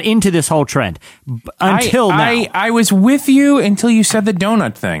just not into this whole trend until now. I was with you until you said the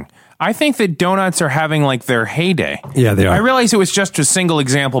donut thing. I think that donuts are having like their heyday. Yeah, they are. I realize it was just a single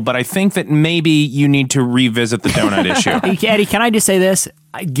example, but I think that maybe you need to revisit the donut issue. Eddie, can I just say this?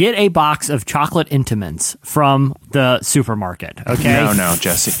 Get a box of chocolate Intamins from the supermarket, okay? No,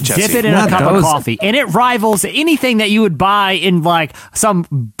 Jesse. Dip it in a cup of coffee, and it rivals anything that you would buy in like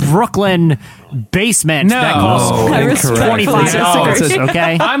some Brooklyn basement that costs $25.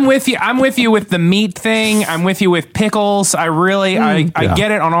 Okay, I'm with you. I'm with you with the meat thing. I'm with you with pickles. I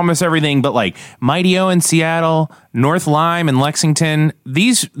get it on almost everything, but like Mighty-O in Seattle, North Lime in Lexington,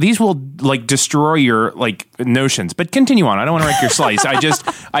 these will like destroy your like notions. But continue on. I don't want to wreck your slice.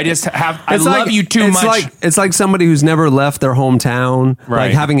 I love you too much. It's like somebody who's never left their hometown,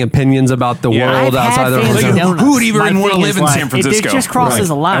 like having opinions about the world outside their hometown. Who would even want to live in San Francisco? It just crosses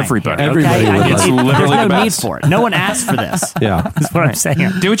a line. Everybody. It's literally there's no the need best. for it. No one asked for this. Yeah, that's what I'm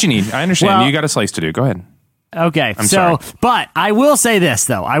saying. Do what you need. I understand. Well, you got a slice to do. Go ahead. Okay, I'm sorry. But I will say this,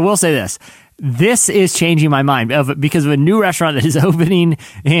 though. this is changing my mind because of a new restaurant that is opening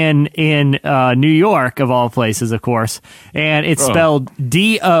in New York, of all places, of course, and it's spelled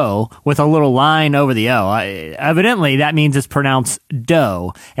D-O with a little line over the O. Evidently, that means it's pronounced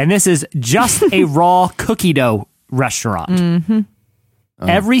dough, and this is just a raw cookie dough restaurant. Mm-hmm.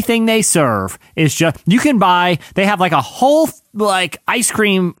 Everything they serve is just, you can buy, they have like a whole like ice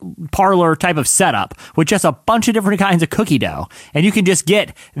cream parlor type of setup with just a bunch of different kinds of cookie dough. And you can just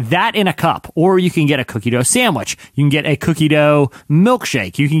get that in a cup, or you can get a cookie dough sandwich. You can get a cookie dough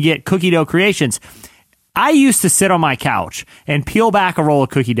milkshake. You can get cookie dough creations. I used to sit on my couch and peel back a roll of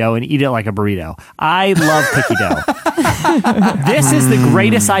cookie dough and eat it like a burrito. I love cookie dough. This is the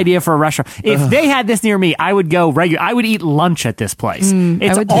greatest idea for a restaurant. If they had this near me, I would go regular. I would eat lunch at this place.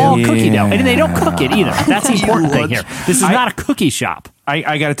 It's all cookie dough, and they don't cook it either. That's the important thing here. This is not a cookie shop.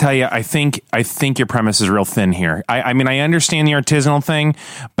 I got to tell you, I think your premise is real thin here. I mean, I understand the artisanal thing,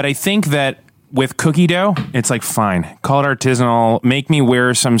 but I think that with cookie dough, it's like, fine, call it artisanal, make me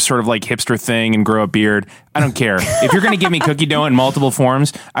wear some sort of like hipster thing and grow a beard. I don't care. If you're going to give me cookie dough in multiple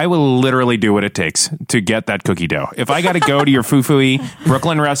forms, I will literally do what it takes to get that cookie dough. If I got to go to your foo-foo-y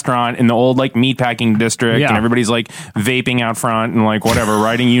Brooklyn restaurant in the old like meatpacking district and everybody's like vaping out front and like whatever,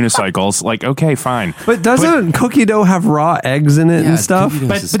 riding unicycles, like, okay, fine. But doesn't cookie dough have raw eggs in it and stuff?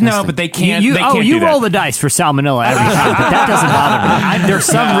 But no, but they can't. You roll that. the dice for salmonella every time, but that doesn't bother me. There's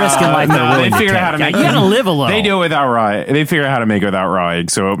some risk in life they're willing to take. How to make you gotta live a little. They do it without raw. They figure out how to make it without raw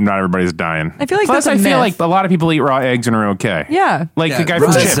eggs, so not everybody's dying. I feel like plus, that's a I feel myth. like a lot of people eat raw eggs and are okay. Yeah, like the guy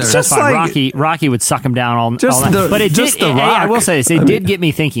from Chips. That's fine. Like, Rocky would suck him down all night. But it did. I will say this: it did get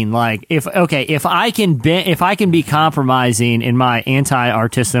me thinking. Like, if I can be compromising in my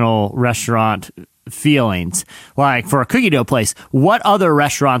anti-artisanal restaurant feelings, like for a cookie dough place, what other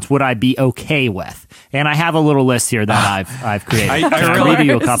restaurants would I be okay with? And I have a little list here that I've created. I'll read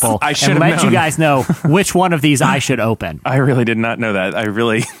you a couple and let you guys know which one of these I should open. I really did not know that.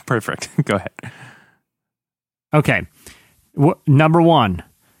 Perfect. Go ahead. Okay. Number one.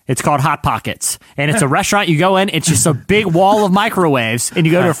 It's called Hot Pockets, and it's a restaurant. You go in, it's just a big wall of microwaves, and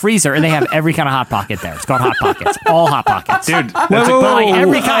you go to a freezer, and they have every kind of Hot Pocket there. It's called Hot Pockets, all Hot Pockets, dude. But like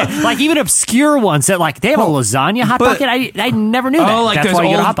every kind, like even obscure ones that like they have a lasagna Hot Pocket. I never knew that. Like that's why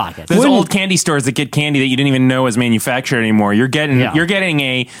you get a Hot Pocket. Those old candy stores that get candy that you didn't even know was manufactured anymore. You're getting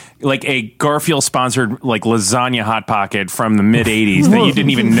a Garfield sponsored like lasagna Hot Pocket from the mid '80s that you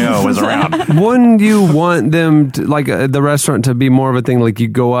didn't even know was around. Wouldn't you want them to, like the restaurant to be more of a thing? Like you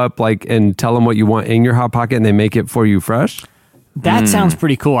go up like and tell them what you want in your Hot Pocket and they make it for you fresh? That sounds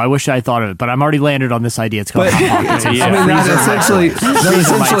pretty cool. I wish I had thought of it, but I'm already landed on this idea. It's called Hot Pockets. I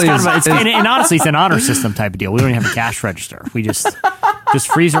mean, and honestly, it's an honor system type of deal. We don't even have a cash register. We just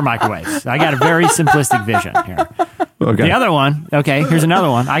freezer microwaves. I got a very simplistic vision here. Okay. The other one, here's another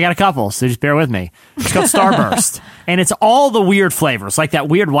one. I got a couple, so just bear with me. It's called Starburst. And it's all the weird flavors, like that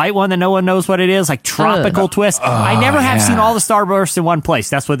weird white one that no one knows what it is, like tropical twist. I never have seen all the Starbursts in one place.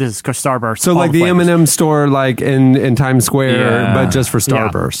 That's what this is, Starburst. So like the M&M store, like in Times Square, but just for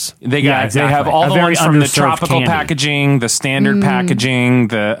Starbursts. They have all the ones from the tropical packaging, the standard packaging.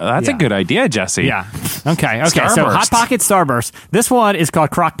 That's a good idea, Jesse. Yeah. Okay. So Hot Pocket Starburst. This one is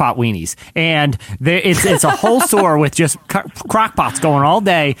called Crock-Pot Weenies, and it's a whole store with just crock-pots going all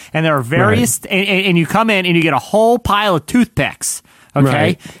day, and there are various, and you come in and you get a whole pile of toothpicks.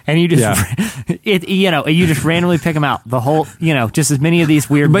 Okay, and you just you just randomly pick them out. The whole, just as many of these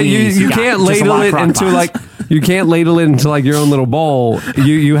weird. But you can't ladle it into like your own little bowl.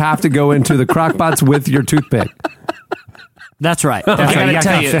 You have to go into the crock pots with your toothpick. That's right. That's right. I gotta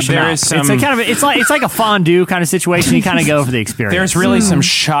tell you, there is some. It's like a fondue kind of situation. You kind of go for the experience. There's really some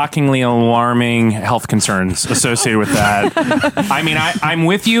shockingly alarming health concerns associated with that. I mean, I'm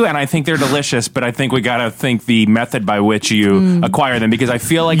with you, and I think they're delicious, but I think we gotta think the method by which you acquire them, because I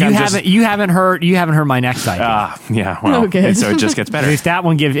feel like you haven't heard my next idea. Yeah. Well, okay. So it just gets better. If that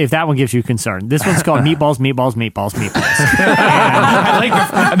one gives you concern, this one's called meatballs. I like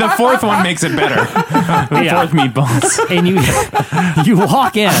the fourth one makes it better. The fourth meatballs, and you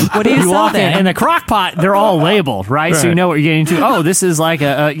walk in. What do you walk there? in, and the crock pot, they're all labeled, right? So you know what you're getting into. Oh, this is like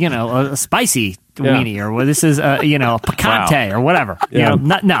a spicy weenie, or this is a picante or whatever. Yeah.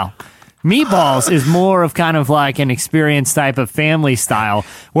 No. Meatballs is more of kind of like an experience type of family style,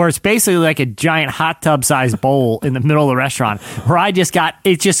 where it's basically like a giant hot tub sized bowl in the middle of the restaurant, where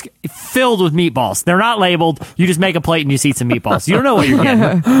it's just filled with meatballs. They're not labeled. You just make a plate and you just eat some meatballs. You don't know what you're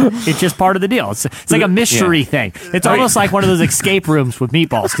getting. It's just part of the deal. It's like a mystery thing. It's almost like one of those escape rooms with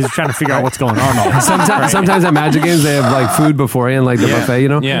meatballs, because you're trying to figure out what's going on. Sometimes at Magic Games they have like food beforehand, like the buffet,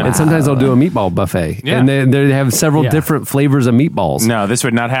 and sometimes they'll do a meatball buffet, and they have several different flavors of meatballs. No, this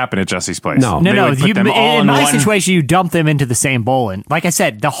would not happen at Jesse's Jesse's place. No. They would put them all in my one- situation, you dump them into the same bowl. And like I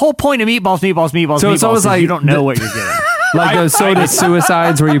said, the whole point of meatballs So it's almost is like you don't know what you're getting. Like those soda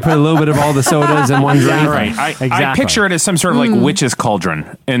suicides where you put a little bit of all the sodas in one drink. Right. I Exactly. picture it as some sort of like witch's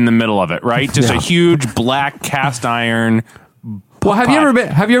cauldron in the middle of it, right? Just a huge black cast iron. Well, have you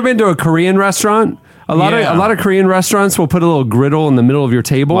ever been to a Korean restaurant? A lot of Korean restaurants will put a little griddle in the middle of your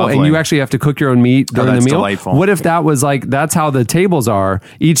table, Lovely. and you actually have to cook your own meat during the that's meal. delightful. What if that was like that's how the tables are?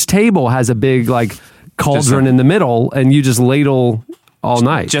 Each table has a big like cauldron in the middle, and you just ladle all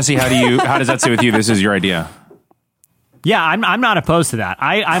night. Jesse, how does that sit with you? This is your idea. Yeah, I'm not opposed to that.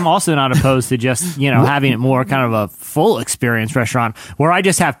 I'm also not opposed to just, having it more kind of a full experience restaurant where I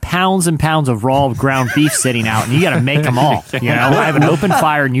just have pounds and pounds of raw ground beef sitting out and you got to make them all. I have an open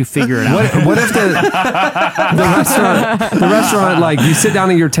fire and you figure it out. What if the restaurant, like you sit down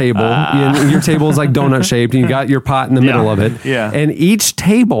at your table, and your table is like donut shaped, and you got your pot in the middle of it, and each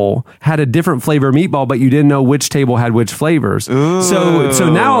table had a different flavor meatball, but you didn't know which table had which flavors. So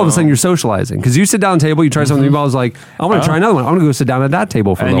now all of a sudden you're socializing because you sit down at a table, you try some meatballs, like I'm going to try another one. I'm going to go sit down at that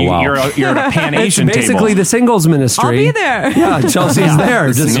table for a little while. You're at a Pan Asian it's basically table. the singles ministry. I'll be there. Yeah, Chelsea's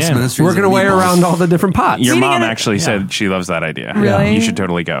there, just working away around all the different pots. Your mom actually said she loves that idea. Really? You should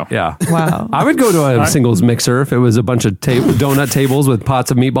totally go. Yeah. Wow. I would go to a singles mixer if it was a bunch of donut tables with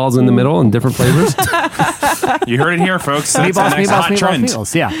pots of meatballs in the middle and different flavors. You heard it here, folks. That's the next hot trend.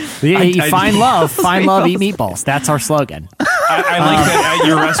 Meatballs. Yeah. You find love, eat meatballs. That's our slogan. I like that at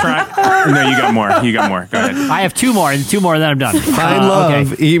your restaurant. No, you got more. Go ahead. I have two more, and then I'm done. Find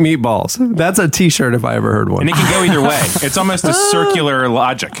love, eat meatballs. That's a t-shirt if I ever heard one. And it can go either way. It's almost a circular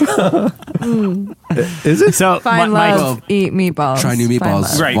logic. Is it? So Find love, eat meatballs. Try new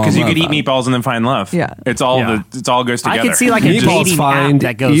meatballs. Right, because you could eat meatballs and then find love. Yeah. It's all goes together. I could see like a Meatballs dating find, app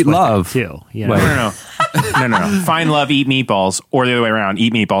that goes eat with love. it too. Wait. No. Find love, eat meatballs, or the other way around.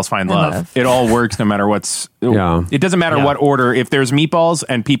 Eat meatballs, find love. It all works no matter what's. Yeah. It doesn't matter what order. If there's meatballs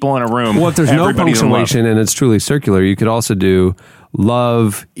and people in a room, Well, if there's no everybody's in love. punctuation and it's truly circular, you could also do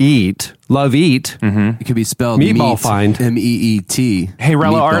love, eat. It could be spelled Meatball find. MEET. Hey,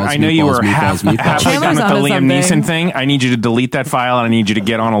 Rella Art, I know you were halfway done with the Chandler's onto Liam Neeson something. thing. I need you to delete that file and I need you to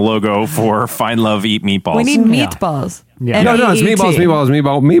get on a logo for Find Love, Eat Meatballs. We need meatballs. Yeah. No, it's MEET.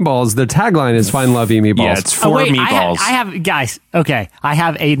 meatballs. The tagline is find love, eat meatballs. Yeah, it's four meatballs. I have guys. Okay, I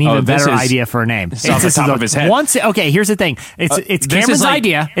have an even this better is- idea for a name. it's off the top of his head. Okay, here's the thing. It's this Cameron's is like-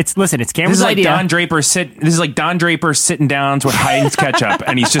 idea. It's This Cameron's is like idea. This is like Don Draper sitting down with Heinz ketchup,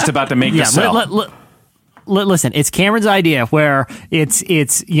 and he's just about to make the sell. Listen, it's Cameron's idea where it's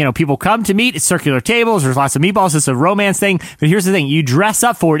people come to meet. It's circular tables. There's lots of meatballs. It's a romance thing. But here's the thing: you dress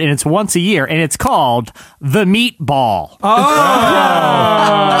up for it, and it's once a year, and it's called the Meatball.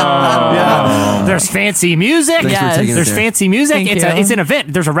 Yeah. There's fancy music. Thanks for taking it There's there. fancy music. Thank It's you. it's an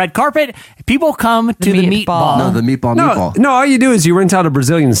event. There's a red carpet. People come to the meatball. No, the meatball. No, all you do is you rent out a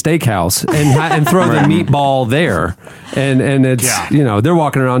Brazilian steakhouse and throw the meatball there, and it's they're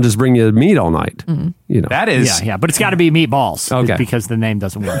walking around just bringing you meat all night. That is Yeah, but it's got to be meatballs. Okay. Because the name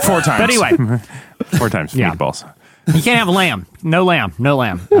doesn't work. 4 times. But anyway, 4 times Yeah. meatballs. you can't have lamb. No lamb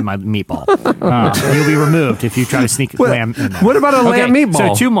in my meatball. You'll be removed if you try to sneak lamb in there. What about a lamb meatball?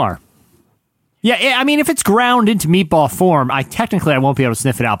 So 2 more. Yeah, I mean, if it's ground into meatball form, I won't be able to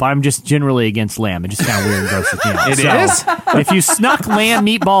sniff it out, but I'm just generally against lamb. It just kind of weird and grosses me out. It is? If you snuck lamb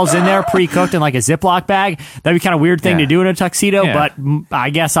meatballs in there pre-cooked in like a Ziploc bag, that'd be kind of weird thing to do in a tuxedo, but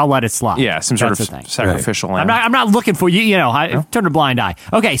I guess I'll let it slide. Yeah, some sort That's of the thing. sacrificial lamb. I'm not looking for you. I turned a blind eye.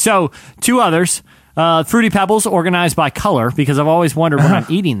 Okay, so 2 others. Fruity Pebbles, organized by color, because I've always wondered when I'm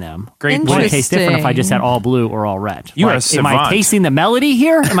eating them, Great would it point. taste different if I just had all blue or all red? You are a Am I savant. tasting the melody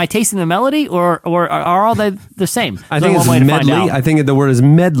here? Am I tasting the melody, or are all they the same? I think There's it's one way to find medley. out. I think the word is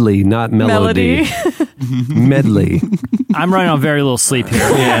medley, not melody. Medley. I'm running on very little sleep here.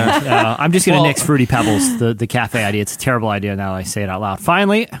 And, I'm just going to nix Fruity Pebbles, the cafe idea. It's a terrible idea now that I say it out loud.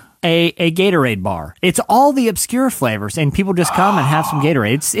 Finally, a Gatorade bar. It's all the obscure flavors, and people just come and have some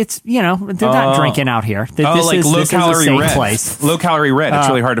Gatorade. It's they're not drinking out here. like low calorie is a safe red. place. Low calorie red. It's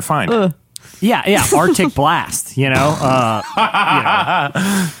really hard to find. Yeah, Arctic Blast.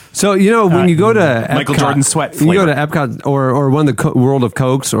 So, when you go to Epcot, Michael Jordan sweat when you go to flavor. Epcot or one of the World of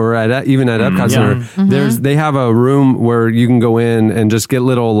Cokes or even at Epcot Center, they have a room where you can go in and just get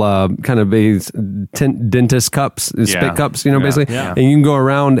little kind of dentist cups, spit cups, basically. Yeah. And you can go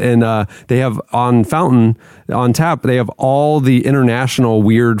around and they have on tap, they have all the international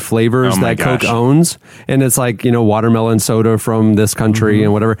weird flavors Oh my that Coke gosh. owns. And it's like, watermelon soda from this country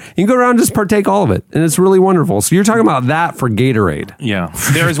and whatever. You can go around and just partake all of it. And it's really wonderful. So you're talking about that for Gatorade. Yeah.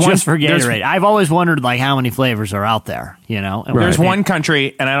 There is one just for Gatorade. I've always wondered like how many flavors are out there, you know? And There's one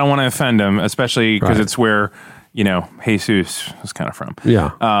country, and I don't want to offend them, especially because it's where, you know, Jesus was kind of from.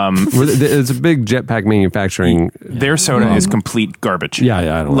 Yeah. It's a big jetpack manufacturing. Their soda is complete garbage. Yeah,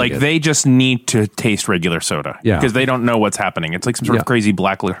 I don't like it. They just need to taste regular soda. Yeah. Because they don't know what's happening. It's like some sort of crazy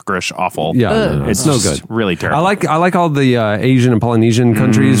black licorice awful. Yeah, no, it's no just good. really terrible. I like all the Asian and Polynesian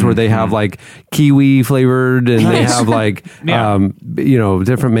countries where they have like kiwi flavored and they have like you know,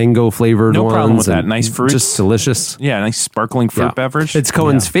 different mango flavored ones. No problem with that. Nice fruits. Just delicious. Yeah, nice sparkling fruit beverage. It's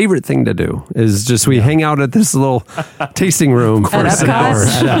Cohen's favorite thing to do is just we hang out at this little tasting room for an hour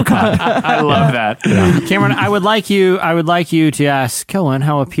at Epcot. I love that. Cameron, I would like you to ask Cohen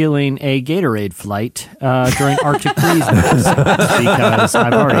how appealing a Gatorade flight during Arctic freeze is, because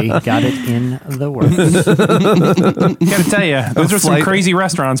I've already got it in the works. Gotta tell you, those are some crazy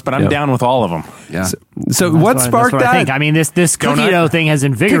restaurants, but I'm down with all of them. Yeah. So what sparked that? I think. I mean, this cookie dough thing has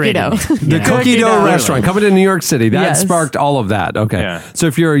invigorated me. The cookie dough restaurant coming to New York City. That sparked all of that. Okay. Yeah. So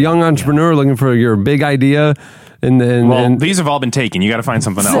if you're a young entrepreneur looking for your big idea, and these have all been taken. You got to find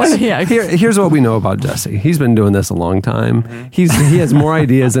something else. Here's what we know about Jesse. He's been doing this a long time. He has more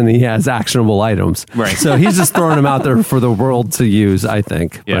ideas than he has actionable items. Right. So he's just throwing them out there for the world to use, I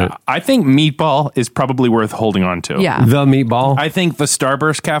think. Yeah. But I think meatball is probably worth holding on to. Yeah. the meatball. I think the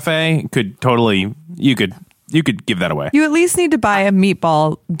Starburst Cafe could totally, you could give that away. You at least need to buy a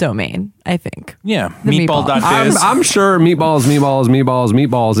meatball domain, I think. Yeah. The Meatball.biz. I'm sure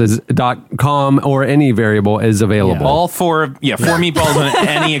meatballs is .com or any variable is available. All four meatballs on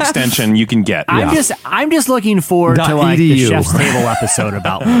any extension you can get. I'm just looking forward to like the .edu. Chef's Table episode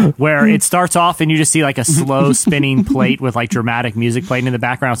about where it starts off and you just see like a slow spinning plate with like dramatic music playing in the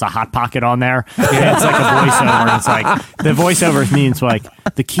background. It's a Hot Pocket on there. And it's like a voiceover. And it's like the voiceover means like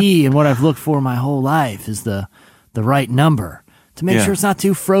the key and what I've looked for my whole life is the right number to make sure it's not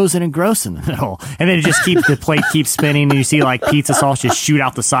too frozen and gross in the middle. And then the plate keeps spinning and you see like pizza sauce just shoot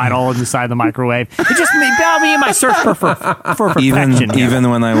out the side all inside the microwave. It just got me in my search for perfection. Even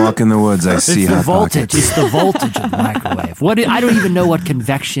when I walk in the woods, I see the Hot voltage. Pockets. It's the voltage of the microwave. I don't even know what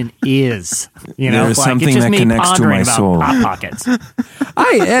convection is. You know, There's like, something it's just that me connects to pondering my about soul. Hot Pockets.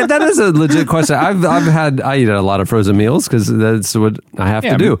 That is a legit question. I eat a lot of frozen meals because that's what I have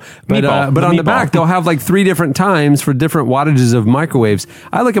to do. But on the back they'll have like 3 different times for different wattages of microwaves.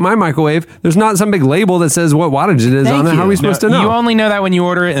 I look at my microwave. There's not some big label that says what wattage it is on it. How are we supposed to know? You only know that when you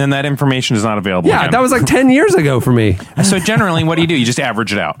order it, and then that information is not available. Yeah, again. that was like 10 years ago for me. So generally, what do? You just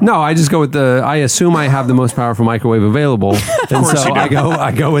average it out. No, I just go with I assume I have the most powerful microwave available, and so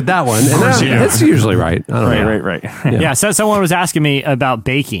I go with that one. And it's usually right. I don't know. Right. Yeah. So someone was asking me about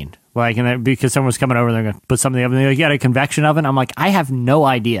baking. Like, because someone was coming over, they're going to put something in the oven. They're like, you got a convection oven? I'm like, I have no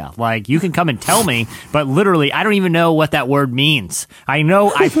idea. Like, you can come and tell me, but literally, I don't even know what that word means. I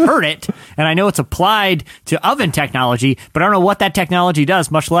know I've heard it, and I know it's applied to oven technology, but I don't know what that technology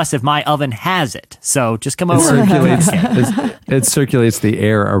does, much less if my oven has it. So just come over. It circulates the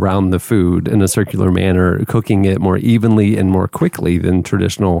air around the food in a circular manner, cooking it more evenly and more quickly than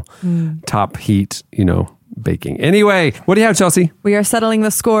traditional top heat, baking. Anyway, what do you have, Chelsea? We are settling the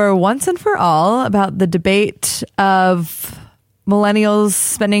score once and for all about the debate of millennials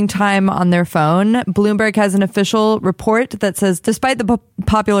spending time on their phone. Bloomberg has an official report that says, despite the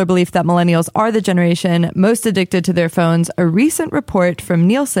popular belief that millennials are the generation most addicted to their phones, a recent report from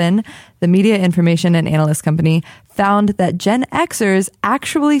Nielsen, the media information and analyst company, found that Gen Xers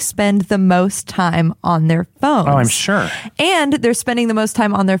actually spend the most time on their phones. Oh, I'm sure. And they're spending the most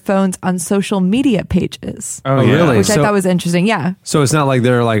time on their phones on social media pages. Oh, really? Which I thought was interesting. Yeah. So it's not like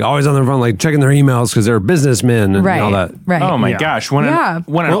they're like always on their phone, like checking their emails because they're businessmen and all that. Right. Oh my gosh. What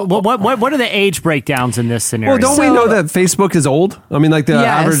are the age breakdowns in this scenario? Well, don't we know that Facebook is old? I mean, like the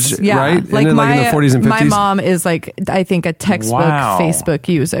average, right? Like and then in the 40s and 50s. My mom is like, I think, a textbook Facebook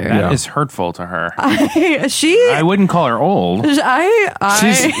user. That is hurtful to her. I wouldn't call her old.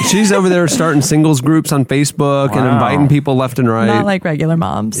 She's over there starting singles groups on Facebook and inviting people left and right. Not like regular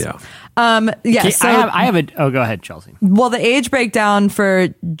moms. Yeah. So I have a. Oh, go ahead, Chelsea. Well, the age breakdown for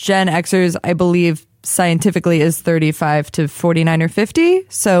Gen Xers, I believe, scientifically is 35 to 49 or 50.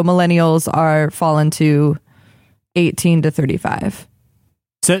 So millennials are fallen to 18 to 35.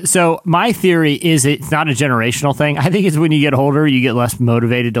 So my theory is it's not a generational thing. I think it's when you get older, you get less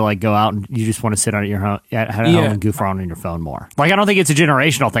motivated to like go out and you just want to sit at home and goof around on your phone more. Like, I don't think it's a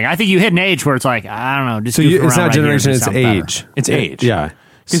generational thing. I think you hit an age where it's like, I don't know, just so goof around it's not right generation, here, it's age. It's age. Yeah.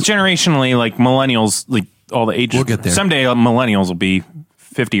 Because generationally, like millennials, like all the age. We'll get there. Someday millennials will be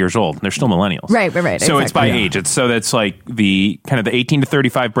 50 years old. They're still millennials. Right. So it's by Exactly. age. It's so that's like the kind of the 18 to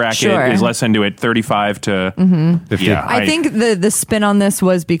 35 bracket Sure. is less into it. 35 to 50. Yeah, I think the spin on this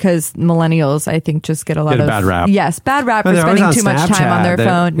was because millennials, I think, just get a lot Get a of bad rap. Yes, bad rap But for they're always spending on too much time on their Snapchat.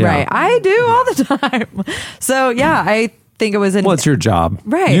 phone. Yeah. Right. I do all the time. So yeah, I think it was Well, it's your job.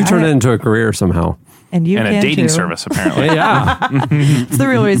 Right. You turn it into a career somehow. and you and can a dating too. service apparently. Yeah. It's the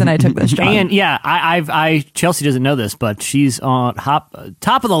real reason I took this job. And yeah, I Chelsea doesn't know this, but she's on top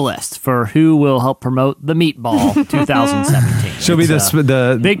of the list for who will help promote the Meatball 2017. She'll be It's,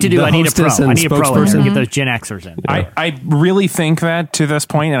 the big to do. the I need a pro. hostess and I need a pro in there spokesperson. to get those Gen Xers in. I really think that to this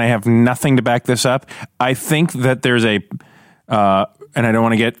point, and I have nothing to back this up, I think that there's a, and I don't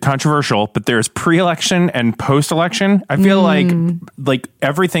want to get controversial, but there's pre-election and post-election. I feel like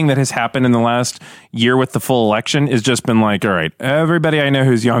everything that has happened in the last year with the full election has just been like, all right, everybody I know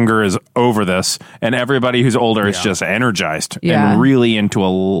who's younger is over this, and everybody who's older is just energized Yeah. and really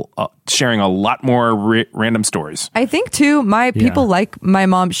into sharing a lot more random stories. I think too, my people like my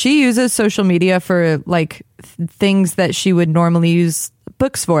mom. She uses social media for like things that she would normally use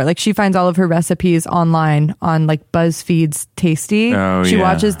books for. Like she finds all of her recipes online on like BuzzFeed's Tasty. Oh, she yeah.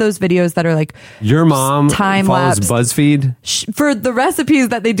 watches those videos that are like Your mom time follows lapse BuzzFeed. for the recipes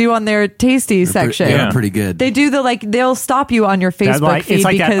that they do on their Tasty section. They're Yeah. pretty good. They do they'll stop you on your That's Facebook feed it's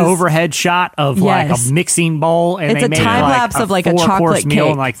like because that overhead shot of like Yes. a mixing bowl, and It's they a made time like lapse of like a 4-course chocolate meal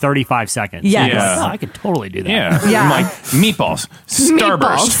cake. in like 35 seconds. Yes. You're like, Yeah. oh, I could totally do that. Yeah. Like meatballs,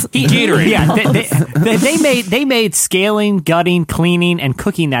 Starburst, Gatorade. Yeah, they made scaling, gutting, cleaning, and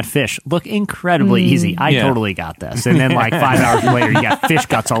cooking that fish look incredibly easy. I Yeah. totally got this. And then like 5 hours later, you got fish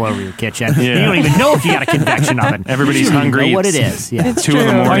guts all over your kitchen. Yeah. You don't even know if you got a convection oven. Everybody's You don't even hungry. know what it It's- is. Yeah. 2 in the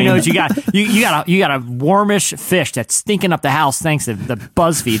All you morning. know is you got a warmish fish that's stinking up the house thanks to the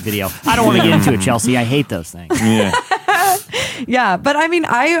BuzzFeed video. I don't want to get into it, Chelsea. I hate those things. Yeah. yeah, but I mean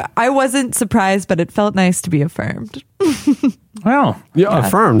I wasn't surprised, but it felt nice to be affirmed. Well, Yeah,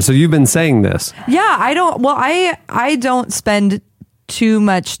 affirmed. So you've been saying this. Yeah, I don't spend too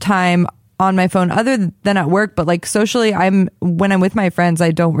much time on my phone other than at work, but like socially when I'm with my friends,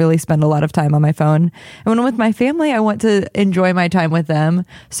 I don't really spend a lot of time on my phone. And when I'm with my family, I want to enjoy my time with them.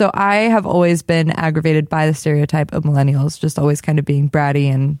 So I have always been aggravated by the stereotype of millennials just always kind of being bratty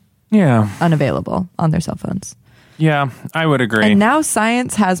and yeah. unavailable on their cell phones. Yeah, I would agree. And now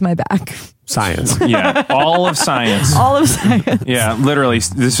science has my back. Science. Yeah, all of science. All of science. Yeah, literally,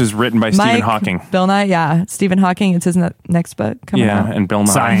 this is written by Stephen Mike, Hawking. Bill Nye, yeah. Stephen Hawking, it's his next book coming Yeah, out. and Bill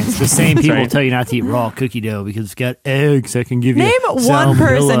Nye. Science. The same people Right. tell you not to eat raw cookie dough because it's got eggs that can give you Name one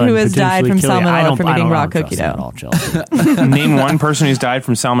person who has died from salmonella from eating raw cookie dough. Name one person who's died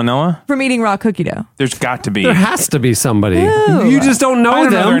from salmonella. From eating raw cookie dough. There's got to be. There has to be somebody. Who? You just don't know I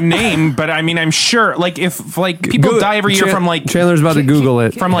don't know their them. name, but I mean, I'm sure. Like, if like people die every year from like Chandler's about to Google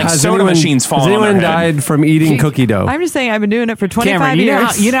it. from, like, Has soda machines falling Has on their anyone head? died from eating cookie dough? I'm just saying I've been doing it for 25 Cameron,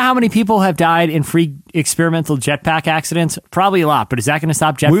 years. you know how many people have died in free experimental jetpack accidents? Probably a lot, but is that going to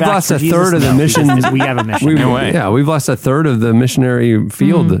stop jetpacks? We've lost for a Jesus? third of the No, mission. because we have a mission. No way. Yeah, we've lost a third of the missionary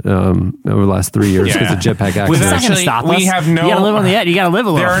field over the last 3 years because of jetpack We've accidents. It's not going to Actually, stop we us. have no- You got to live on the edge. You got to live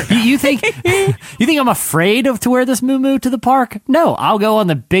a little. There- You think I'm afraid to wear this moo to the park? No, I'll go on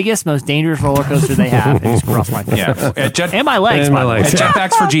the biggest, most dangerous roller coaster they have and just cross my feet. Yeah, And my legs. And by my the way. legs. At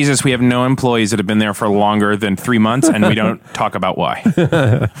Jetpacks for Jesus, we have no employees that have been there for longer than 3 months, and we don't talk about why.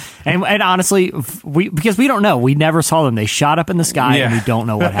 And honestly, because we don't know. We never saw them. They shot up in the sky, Yeah. and we don't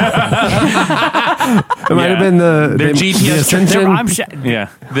know what happened. It might have been Their the GPS Ascension. I'm Yeah,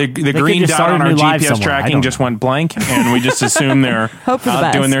 the could green just dot start a on our new life GPS somewhere. I tracking don't just went blank, and we just assume they're Hope for the out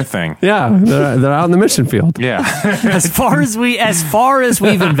best. doing their thing. Yeah, they're out in the mission field. Yeah, as far as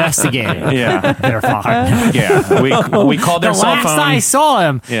we've investigated. yeah, They're fine. yeah. We called their The cell last phone. I saw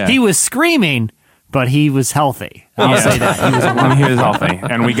him, Yeah. he was screaming, but he was healthy. I'll say that. He was He was healthy,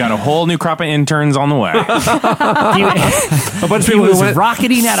 and we got a whole new crop of interns on the way. A bunch of He people was went.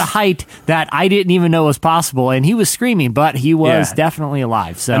 rocketing at a height that I didn't even know was possible, and he was screaming, but he was Yeah. definitely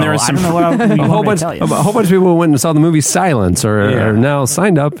alive. So And there was I some- don't know what A whole want me bunch. to tell you. A whole bunch of people went and saw the movie Silence, or Yeah. are now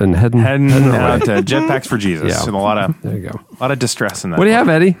signed up and heading Heading away. out to Jetpacks for Jesus. Yeah. And a lot There you go. of distress in that. What do you have,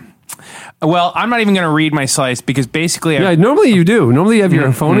 Eddie? Well, I'm not even going to read my slice because basically, Yeah, normally you do. Normally you have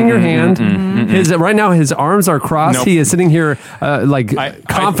your phone in your hand. Right now, his arms are crossed. Nope. He is sitting here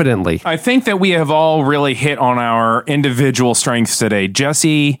confidently. I think that we have all really hit on our individual strengths today.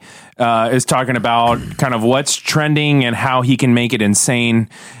 Jesse is talking about kind of what's trending and how he can make it insane.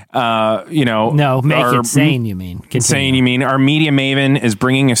 No, make it sane, you mean. Continue. Sane, you mean. Our media maven is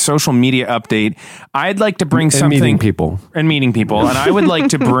bringing a social media update. I'd like to bring something. Meeting people. And I would like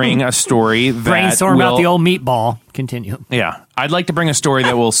to bring a story that brainstorm about the old meatball. Continue. Yeah. I'd like to bring a story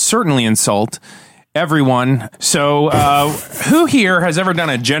that will certainly insult everyone. So, who here has ever done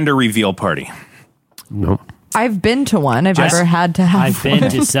a gender reveal party? No. I've been to one. I've never had to have I've been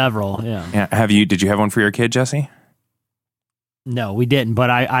to several, Yeah. Did you have one for your kid, Jesse? No, we didn't, but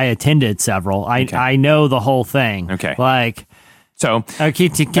I attended several. I know the whole thing. Okay. So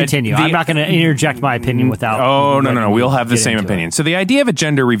continue. I'm not going to interject my opinion without. Oh, no. We'll have the same opinion. So the idea of a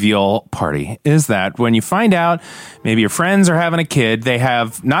gender reveal party is that when you find out maybe your friends are having a kid, they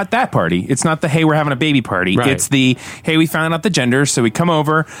have not that party. It's not the, hey, we're having a baby party. Right. It's the, hey, we found out the gender. So we come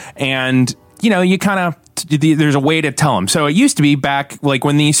over and, you kind of, there's a way to tell them. So it used to be back like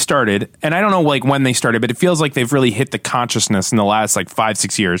when these started, and I don't know like when they started, but it feels like they've really hit the consciousness in the last like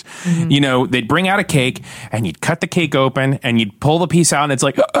 5-6 years. Mm-hmm. They'd bring out a cake and you'd cut the cake open and you'd pull the piece out and it's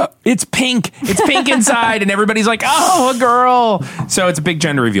like, it's pink inside. And everybody's like, oh, a girl. So it's a big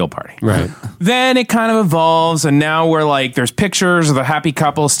gender reveal party. Right. Then it kind of evolves. And now we're like, there's pictures of the happy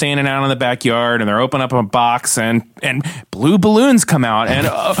couple standing out in the backyard and they're opening up a box and blue balloons come out and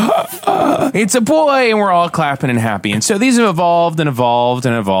it's a boy. And we're all clapping and happy. And so these have evolved. And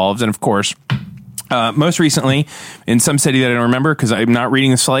of course, most recently in some city that I don't remember because I'm not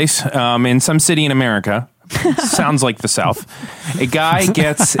reading the slice, in some city in America, sounds like the South, a guy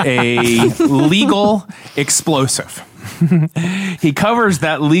gets a legal explosive. He covers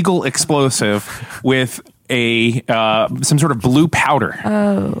that legal explosive with some sort of blue powder.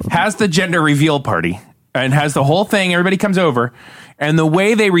 Has the gender reveal party and has the whole thing. Everybody comes over. And the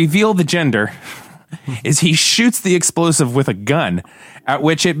way they reveal the gender is he shoots the explosive with a gun, at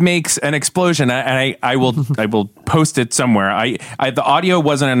which it makes an explosion. And I will post it somewhere. The audio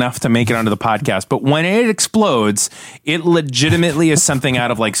wasn't enough to make it onto the podcast, but when it explodes, it legitimately is something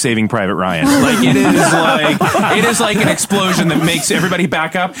out of like Saving Private Ryan. Like it is like an explosion that makes everybody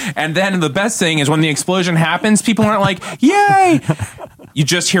back up. And then the best thing is when the explosion happens, people aren't like, yay! You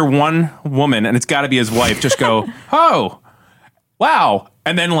just hear one woman, and it's got to be his wife, just go, oh, wow.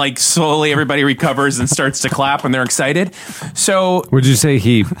 And then, like, slowly everybody recovers and starts to clap and they're excited. So, would you say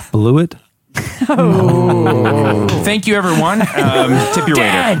he blew it? Thank you, everyone. Tip your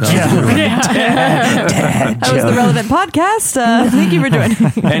waiter. That was the Relevant Podcast. Thank you for joining.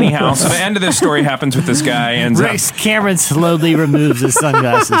 Anyhow, so the end of this story happens with this guy. Rex Cameron slowly removes his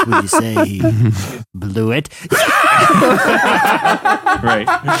sunglasses. Would you say he blew it? Right.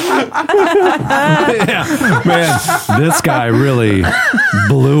 Yeah. Man, this guy really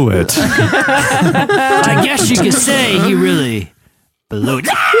blew it. I guess you could say he really blew it.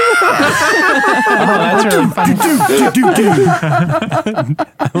 That's really funny.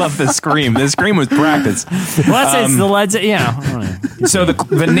 I love this scream. This scream was practiced. Well, it's the Led So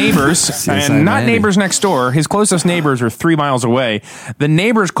the neighbors, and not neighbors next door, his closest neighbors are 3 miles away. The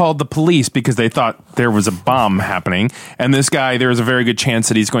neighbors called the police because they thought there was a bomb happening. And this guy, there was a very good chance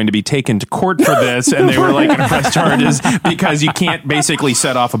that he's going to be taken to court for this. And they were like going to press charges because you can't basically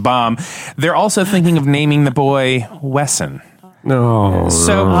set off a bomb. They're also thinking of naming the boy Wesson. No.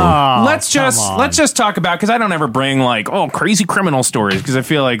 So let's just talk about, because I don't ever bring like, crazy criminal stories because I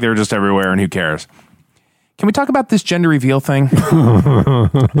feel like they're just everywhere and who cares. Can we talk about this gender reveal thing?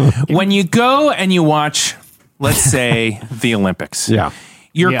 When you go and you watch, let's say, the Olympics,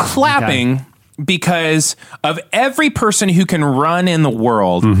 you're clapping because of every person who can run in the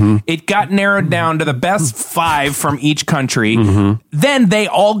world. Mm-hmm. It got narrowed down to the best 5 from each country. Mm-hmm. Then they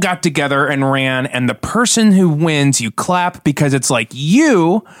all got together and ran, and the person who wins, you clap because it's like,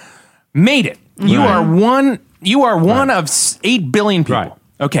 you made it. You are one of 8 billion people. Right.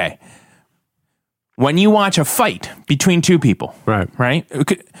 Okay. When you watch a fight between 2 people, right?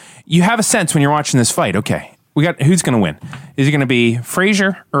 You have a sense when you're watching this fight, okay, we got who's going to win? Is it going to be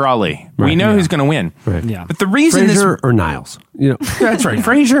Frazier or Ali? Right, we know who's going to win. Right. Yeah. But the reason Frazier or Niles. That's right.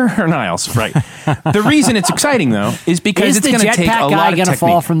 Frazier or Niles. Right. The reason it's exciting though is because it's going to take a lot of technique. Is the jetpack guy going to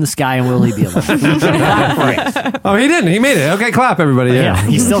fall from the sky and will he be alive? Oh, he didn't. He made it. Okay, clap everybody. Yeah.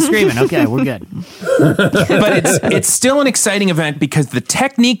 He's still screaming. Okay, we're good. But it's still an exciting event because the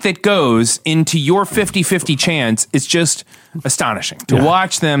technique that goes into your 50-50 chance is just astonishing to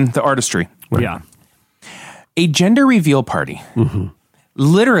watch them, the artistry. Right. Yeah. A gender reveal party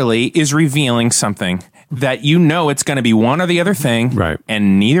literally is revealing something that you know it's going to be one or the other thing, right?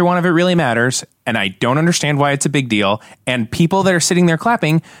 And neither one of it really matters, and I don't understand why it's a big deal, and people that are sitting there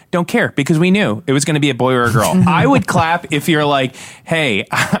clapping don't care because we knew it was going to be a boy or a girl. I would clap if you're like, hey,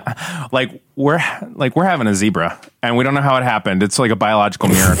 like we're having a zebra and we don't know how it happened. It's like a biological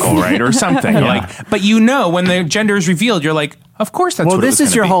miracle, right? Or something. But when the gender is revealed, you're like, of course that's what this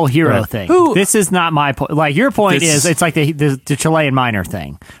is your whole hero thing. This is not my point. Like your point is it's like the Chilean miner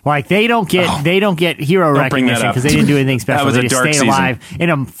thing. Like they don't get hero recognition because they didn't do anything special. They just stayed alive in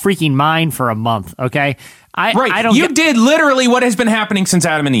a freaking mine for a month. Okay. You did literally what has been happening since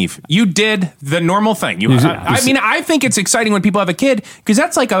Adam and Eve. You did the normal thing. I think it's exciting when people have a kid because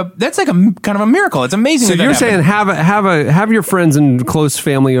that's like a kind of a miracle. It's amazing. So you're saying have your friends and close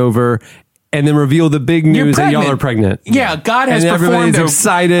family over, and then reveal the big news that y'all are pregnant. Yeah, God has performed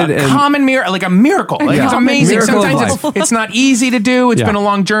a common miracle, like a miracle. It's amazing. Miracle Sometimes it's not easy to do. It's been a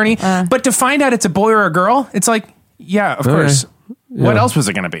long journey, but to find out it's a boy or a girl, it's like, of course. What else was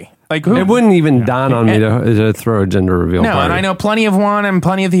it going to be? Like who? It wouldn't even dawn on me to throw a gender reveal party. And I know plenty of one and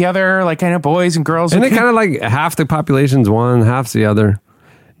plenty of the other. Like I know boys and girls. And they kind of like half the population's one, half's the other.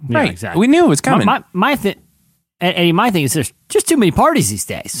 Right, exactly. We knew it was coming. My thing is there's just too many parties these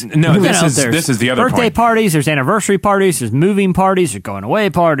days. No, this is the other birthday point. parties, there's anniversary parties, there's moving parties, there's going away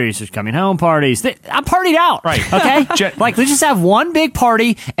parties, there's coming home parties. I'm partied out. Right. Okay? Like, let's just have one big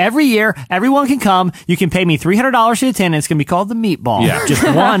party every year. Everyone can come. You can pay me $300 to attend. It's going to be called the Meatball. Yeah. Just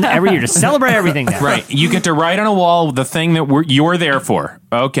one every year to celebrate everything there. Right. You get to write on a wall the thing that you're there for.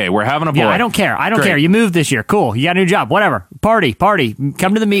 Okay, we're having a boy. Yeah, I don't care. Care. You moved this year. Cool. You got a new job. Whatever. Party.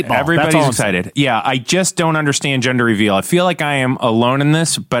 Come to the Meatball. Everybody's excited. Yeah, I just don't understand gender reveal. I feel like I am alone in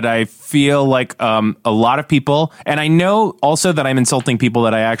this, but I feel like a lot of people, and I know also that I'm insulting people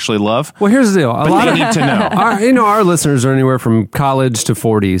that I actually love. Well, here's the deal. They need to know. Our listeners are anywhere from college to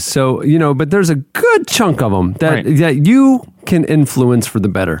 40s. So, but there's a good chunk of them that you can influence for the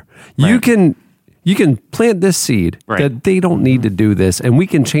better. Right. You can plant this seed that they don't need to do this, and we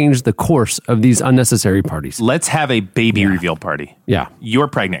can change the course of these unnecessary parties. Let's have a baby reveal party. Yeah. You're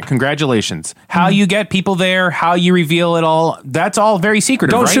pregnant. Congratulations. How you get people there, how you reveal it all, that's all very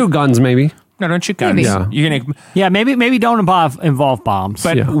secretive, Don't shoot guns, maybe. No, don't shoot guns. Maybe. Maybe don't involve bombs.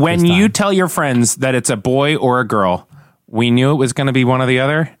 But when you tell your friends that it's a boy or a girl, we knew it was going to be one or the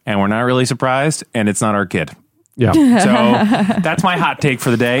other, and we're not really surprised, and it's not our kid. Yeah. So that's my hot take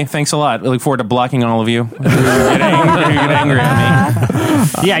for the day. Thanks a lot. I look forward to blocking all of you. Get angry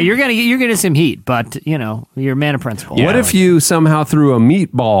at me. Yeah, you're gonna get some heat, but you're a man of principle. Yeah. What if you somehow threw a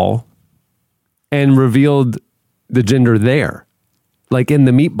meatball and revealed the gender there, like in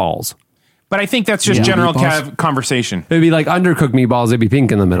the meatballs? But I think that's just general conversation. It'd be like undercooked meatballs. It'd be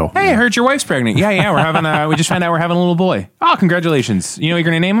pink in the middle. Hey, I heard your wife's pregnant. Yeah. We're having. We just found out we're having a little boy. Oh, congratulations! You know you're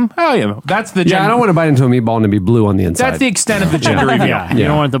going to name him? Oh yeah, that's the. I don't want to bite into a meatball and it be blue on the inside. That's the extent of the gender reveal. You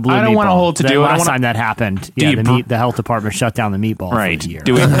don't want the blue. I don't want to hold to do it. Last time that happened, the health department shut down the meatball. Right. For a year.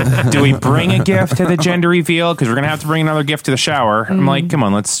 Do we bring a gift to the gender reveal? Because we're going to have to bring another gift to the shower. I'm like, come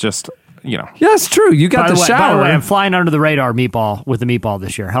on, let's just. Yeah, it's true. You got the shower. By the way, I'm flying under the radar with the meatball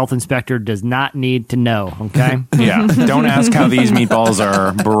this year. Health inspector does not need to know, okay? Yeah. Don't ask how these meatballs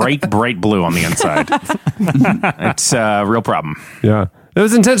are bright blue on the inside. It's a real problem. Yeah. It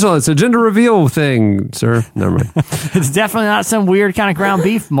was intentional. It's a gender reveal thing, sir. Never mind. It's definitely not some weird kind of ground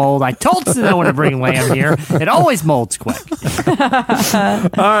beef mold. I told you no one to bring lamb here. It always molds quick. All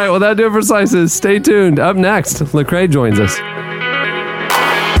right. Well, that'll do it for Slices. Stay tuned. Up next, Lecrae joins us.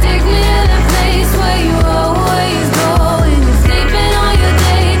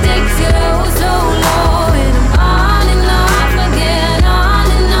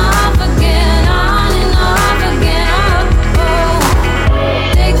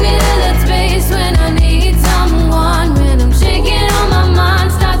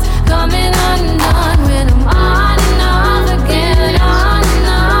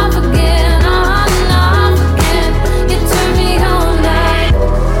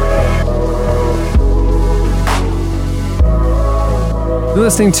 You're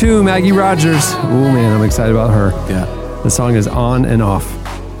listening to Maggie Rogers. Oh man, I'm excited about her. Yeah. The song is On and Off.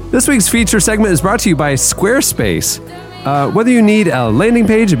 This week's feature segment is brought to you by Squarespace. Whether you need a landing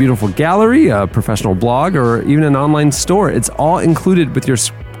page, a beautiful gallery, a professional blog, or even an online store, it's all included with your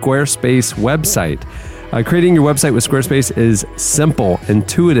Squarespace website. Creating your website with Squarespace is simple,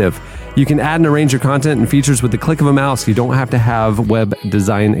 intuitive. You can add and arrange your content and features with the click of a mouse. You don't have to have web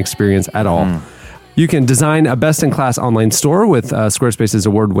design experience at all. You can design a best-in-class online store with Squarespace's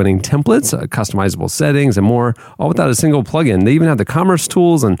award-winning templates, customizable settings, and more, all without a single plugin. They even have the commerce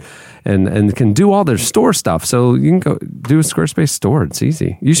tools and can do all their store stuff. So you can go do a Squarespace store. It's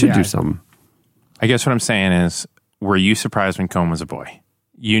easy. You should do something. I guess what I'm saying is, were you surprised when Cohen was a boy?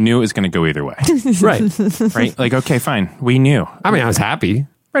 You knew it was going to go either way. Right. Right? Like, okay, fine. We knew. I mean, I was happy.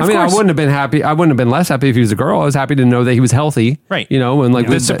 I mean, I wouldn't have been happy. I wouldn't have been less happy if he was a girl. I was happy to know that he was healthy. Right. You know, and like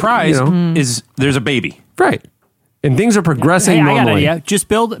the surprise is there's a baby. Right. And things are progressing Hey, I normally. got an idea. Just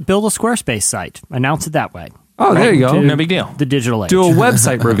build a Squarespace site. Announce it that way. Oh, there you go. No big deal. The digital age. Do a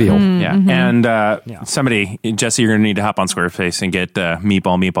website reveal. Yeah. And somebody, Jesse, you're going to need to hop on Squarespace and get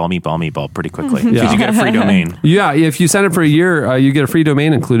meatball pretty quickly. Because you get a free domain. Yeah, if you sign up for a year, you get a free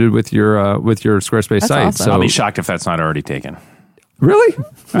domain included with your Squarespace site. awesome. So I'll be shocked if that's not already taken. Really?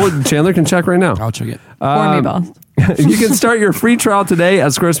 Well, Chandler can check right now. I'll check it. Or meatballs. You can start your free trial today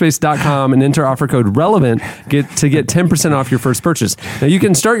at squarespace.com and enter offer code RELEVANT to get 10% off your first purchase. Now, you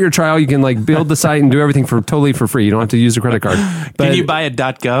can start your trial. You can like build the site and do everything totally for free. You don't have to use a credit card. But Can you buy a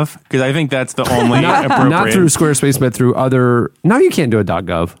 .gov? Because I think that's the only appropriate. not through Squarespace, but through other... No, you can't do a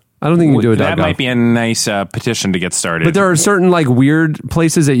 .gov. I don't think you can do a That .gov. might be a nice petition to get started. But there are certain like weird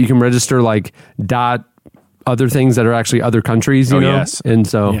places that you can register like other things that are actually other countries, you know? Yes. And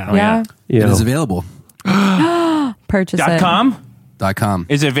so... Yeah. You It know. is available. Purchase it. .com? .com.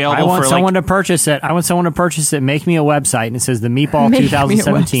 Is it available I want for someone to purchase it. I want someone to purchase it. Make me a website, and it says the Meatball Make me a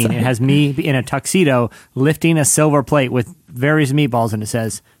 2017. website. It has me in a tuxedo lifting a silver plate with various meatballs, and it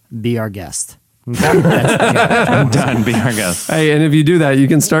says, "Be our guest." Okay? done? Be our guest. Hey, and if you do that, you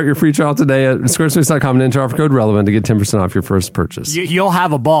can start your free trial today at squarespace.com and enter offer code RELEVANT to get 10% off your first purchase. You'll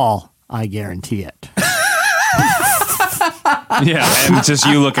have a ball. I guarantee it. Yeah, and it's just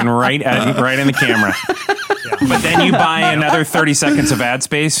you looking right in the camera. But then you buy another 30 seconds of ad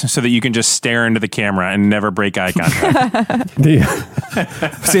space so that you can just stare into the camera and never break eye contact.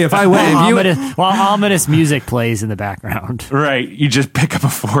 See, if I went, While ominous music plays in the background. Right. You just pick up a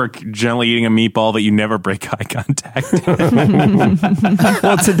fork, gently eating a meatball that you never break eye contact.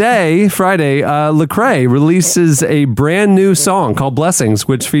 well, today, Friday, Lecrae releases a brand new song called Blessings,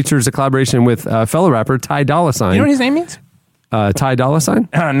 which features a collaboration with fellow rapper Ty Dolla $ign. You know what his name means? Ty Dolla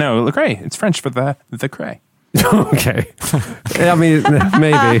 $ign? No, Lecrae. It's French for the cray. Okay. I mean,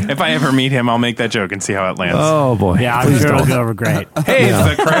 maybe. If I ever meet him, I'll make that joke and see how it lands. Oh, boy. Yeah, I'm sure it'll go over great. Hey,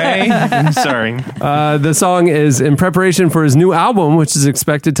 it's the cray. Sorry. The song is in preparation for his new album, which is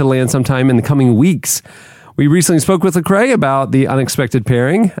expected to land sometime in the coming weeks. We recently spoke with Lecrae about the unexpected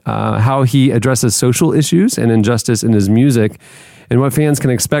pairing, how he addresses social issues and injustice in his music, and what fans can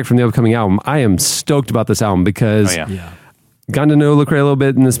expect from the upcoming album. I am stoked about this album because gotten to know Lecrae a little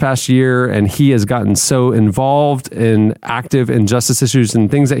bit in this past year, and he has gotten so involved and active in justice issues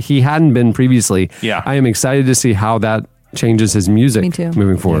and things that he hadn't been previously. Yeah. I am excited to see how that changes his music Me too.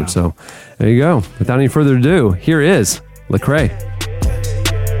 moving forward. So there you go. Without any further ado, here is Lecrae.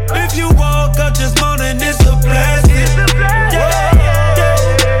 If you woke up this morning, it's a blessing.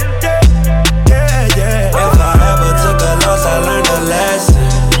 If I ever took a loss, I learned a lesson.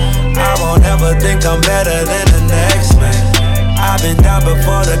 I won't ever think I'm better than the next man. I've been down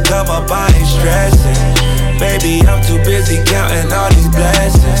before the come up, I ain't stressing. Baby, I'm too busy counting all these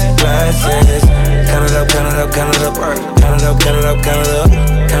blessings. Count it up, count it up, count it up. Count it up, count it up, count it up.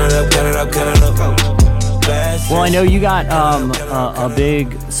 Count it up, count it up, count it up. Blessings. Well, I know you got a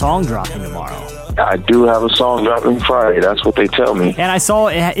big song dropping tomorrow. I do have a song dropping Friday. That's what they tell me. And I saw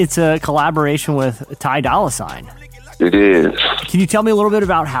it's a collaboration with Ty Dolla $ign. It is. Can you tell me a little bit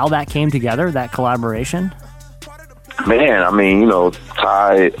about how that came together, that collaboration? Man, I mean, you know,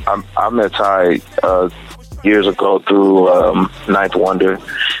 Ty, I met Ty years ago through Ninth Wonder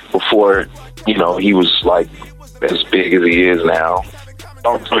before, you know, he was like as big as he is now.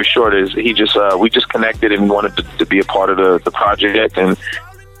 Long story short is we just connected and wanted to be a part of the project, and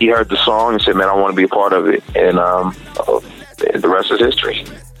he heard the song and said, man, I want to be a part of it. And the rest is history.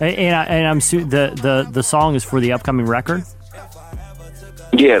 And I'm the song is for the upcoming record?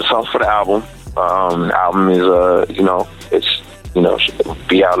 Yeah, the song's for the album. The album is, should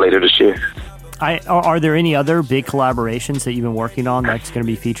be out later this year. Are there any other big collaborations that you've been working on that's going to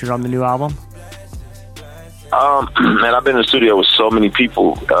be featured on the new album? Man, I've been in the studio with so many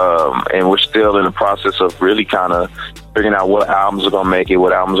people, and we're still in the process of really kind of figuring out what albums are going to make it,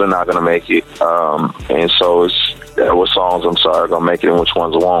 what albums are not going to make it. And so it's what songs, are going to make it and which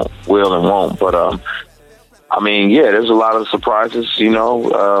ones will and won't. But, I mean, yeah, there's a lot of surprises,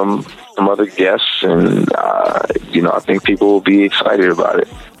 some other guests, and, I think people will be excited about it.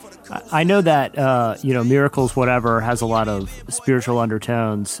 I know that, Miracles Whatever has a lot of spiritual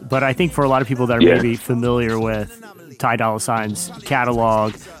undertones, but I think for a lot of people that are maybe familiar with Ty Dolla $ign's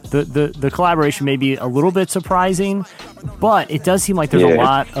catalog, the collaboration may be a little bit surprising, but it does seem like there's a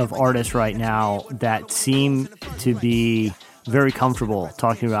lot of artists right now that seem to be very comfortable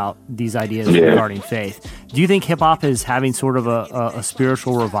talking about these ideas regarding faith. Do you think hip-hop is having sort of a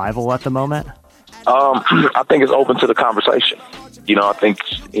spiritual revival at the moment? I think it's open to the conversation. I think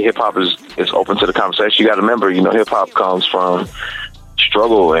hip hop is open to the conversation. You got to remember, hip hop comes from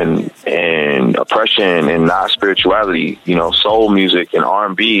struggle and oppression and not spirituality. Soul music and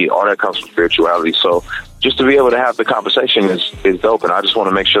R&B, all that comes from spirituality. So just to be able to have the conversation is dope, and I just want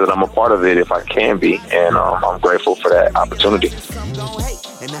to make sure that I'm a part of it if I can be, and I'm grateful for that opportunity.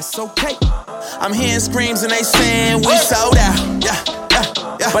 And that's okay. I'm hearing screams and they saying we sold out. Yeah.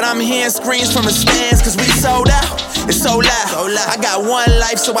 But I'm hearing screams from the stands cause we sold out. It's so loud. I got one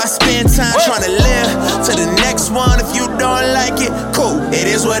life, so I spend time trying to live to the next one. If you don't like it, cool. It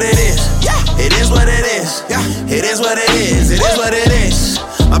is what it is. It is what it is. It is what it is. It is what it is.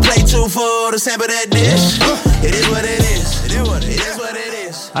 My plate too full to sample that dish. It is what it is. It is what it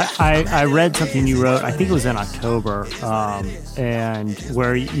is. I read something you wrote, I think it was in October, and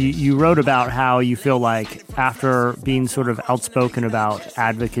where you wrote about how you feel like after being sort of outspoken about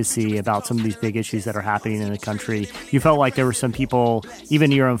advocacy, about some of these big issues that are happening in the country, you felt like there were some people,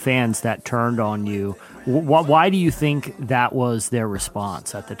 even your own fans, that turned on you. Why do you think that was their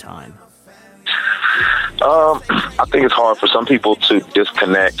response at the time? I think it's hard for some people to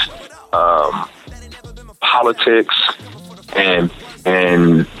disconnect politics and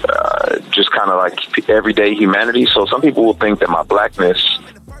just kind of like everyday humanity. So some people will think that my blackness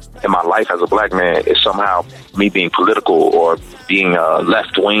and my life as a black man is somehow me being political or being a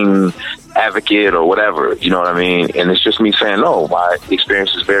left-wing advocate or whatever, you know what I mean? And it's just me saying, no, my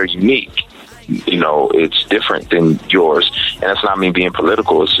experience is very unique. It's different than yours. And it's not me being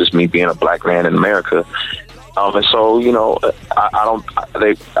political. It's just me being a black man in America. And so,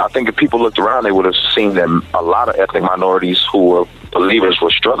 I think if people looked around, they would have seen that a lot of ethnic minorities who were believers were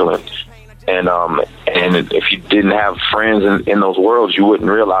struggling. And if you didn't have friends in those worlds, you wouldn't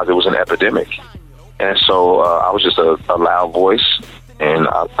realize it was an epidemic. And so I was just a loud voice. And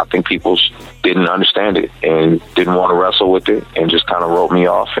I think people didn't understand it and didn't want to wrestle with it and just kind of wrote me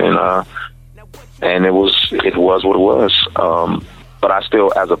off. And it was what it was. But I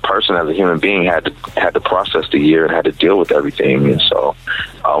still, as a person, as a human being, had to process the year and had to deal with everything. And so,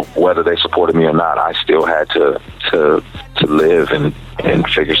 whether they supported me or not, I still had to live and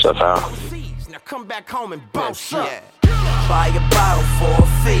figure stuff out. Now come back home and bounce up. Buy a bottle for a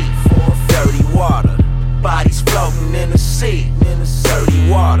fee, for dirty water. Bodies floating in the sea, dirty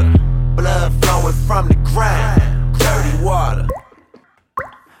water. Blood flowing from the ground, dirty water.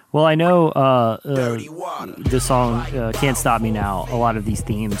 Well, I know the song Can't Stop Me Now, a lot of these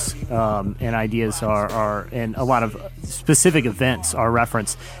themes and ideas are and a lot of specific events are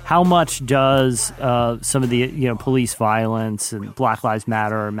referenced. How much does some of the police violence and Black Lives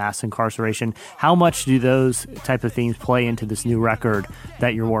Matter and mass incarceration, how much do those type of themes play into this new record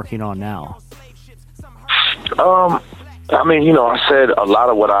that you're working on now? I mean, I said a lot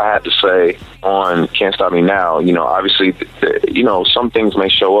of what I had to say on Can't Stop Me Now. Obviously, some things may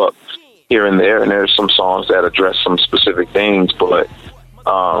show up here and there, and there's some songs that address some specific things, but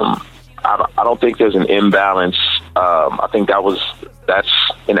I don't think there's an imbalance. I think that's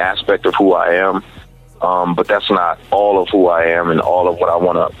an aspect of who I am, but that's not all of who I am and all of what I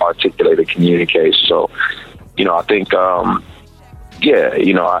want to articulate and communicate. So, I think, I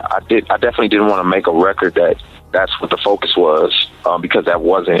definitely didn't want to make a record that's what the focus was, because that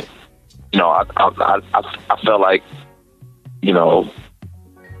wasn't, I felt like,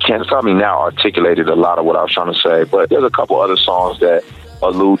 Can't Stop Me Now articulated a lot of what I was trying to say, but there's a couple other songs that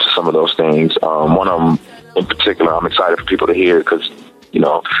allude to some of those things. One of them in particular, I'm excited for people to hear because,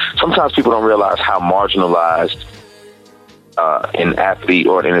 sometimes people don't realize how marginalized an athlete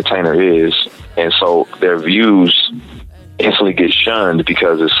or an entertainer is, and so their views instantly get shunned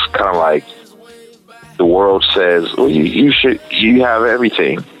because it's kind of like, the world says, well, you have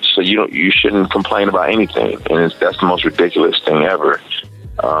everything, so you shouldn't complain about anything, and that's the most ridiculous thing ever.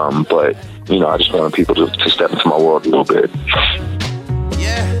 But I just wanted people to step into my world a little bit.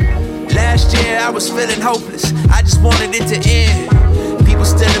 Yeah, last year I was feeling hopeless. I just wanted it to end. People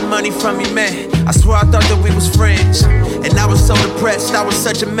stealing money from me, man. I swear I thought that we was friends, and I was so depressed. I was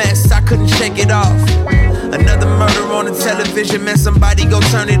such a mess. I couldn't shake it off. Another murder on the television, man. Somebody go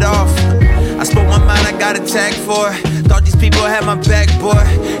turn it off. I spoke my mind, I got attacked for it. Thought these people had my back, boy.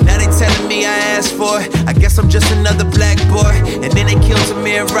 Now they telling me I asked for it. I guess I'm just another black boy. And then they killed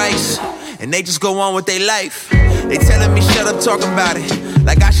Tamir Rice, and they just go on with their life. They telling me shut up, talk about it,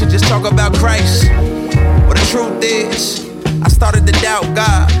 like I should just talk about Christ. But the truth is, I started to doubt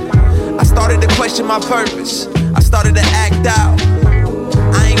God. I started to question my purpose. I started to act out.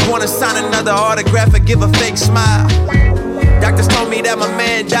 I ain't wanna sign another autograph or give a fake smile. Doctors told me that my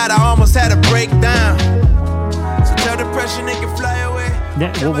man died, I almost had a breakdown. So tell depression it can fly away.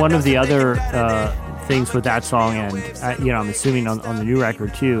 One of the other things with that song, and I'm assuming on the new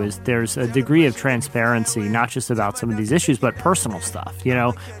record too, is there's a degree of transparency, not just about some of these issues, but personal stuff.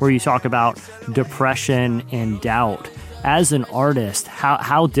 Where you talk about depression and doubt. As an artist,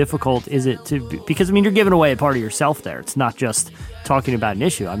 how difficult is it because you're giving away a part of yourself there. It's not just talking about an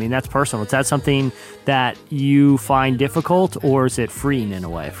issue. That's personal. Is that something that you find difficult, or is it freeing in a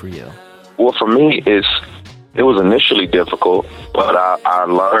way for you? Well, for me, it was initially difficult, but I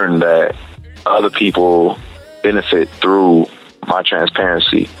learned that other people benefit through my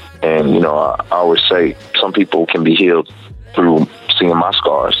transparency. And, I always say some people can be healed through seeing my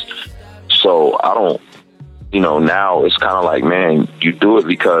scars. So I don't, now it's kind of like, man, you do it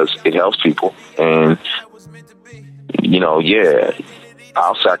because it helps people. And,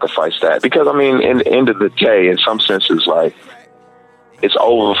 I'll sacrifice that. Because, in the end of the day, in some senses, like, it's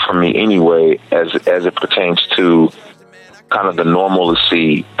over for me anyway, as it pertains to kind of the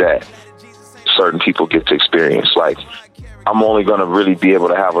normalcy that certain people get to experience. Like, I'm only going to really be able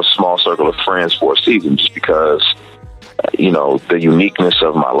to have a small circle of friends for a season just because, the uniqueness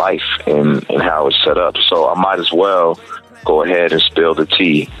of my life and how it's set up. So I might as well go ahead and spill the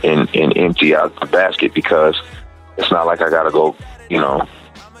tea and empty out the basket, because it's not like I got to go, it's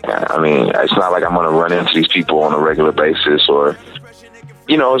not like I'm going to run into these people on a regular basis, or,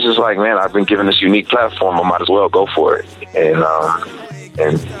 it's just like, man, I've been given this unique platform. I might as well go for it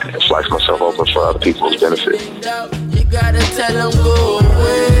and slice myself open for other people's benefit. You gotta tell them go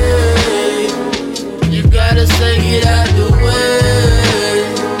away. You gotta say get out the way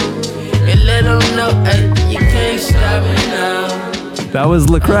and let them know, hey, you can't stop me now. That was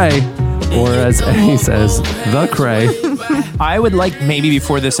Lecrae, or as he says, the Cray. I would like maybe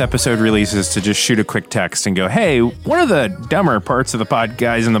before this episode releases to just shoot a quick text and go, hey, one of the dumber parts of the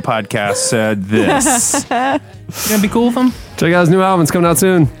guys in the podcast said this. Gonna be cool with them? Check out his new album. It's coming out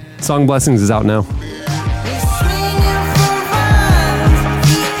soon. Song Blessings is out now.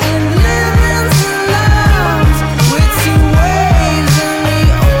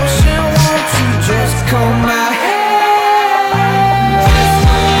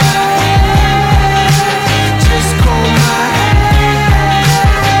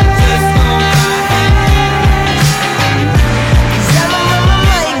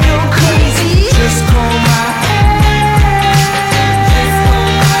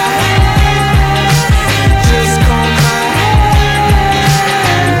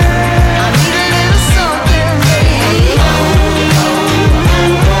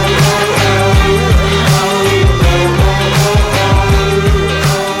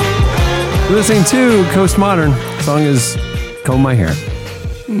 Listening to Coast Modern. The song is Comb My Hair.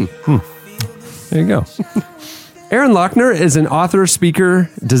 There you go. Erin Loechner is an author, speaker,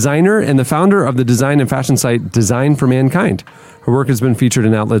 designer, and the founder of the design and fashion site Design for Mankind. Her work has been featured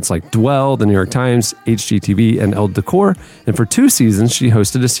in outlets like Dwell, The New York Times, HGTV, and Elle Decor. And for 2 seasons, she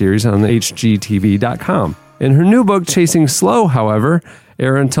hosted a series on HGTV.com. In her new book, Chasing Slow, however,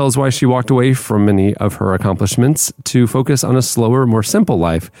 Erin tells why she walked away from many of her accomplishments to focus on a slower, more simple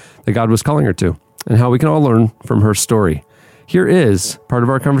life that God was calling her to, and how we can all learn from her story. Here is part of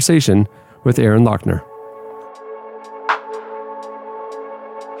our conversation with Erin Loechner.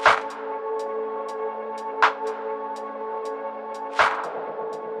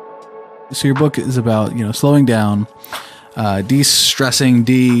 So your book is about, slowing down, de-stressing,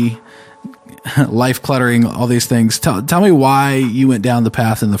 life cluttering, all these things. Tell me why you went down the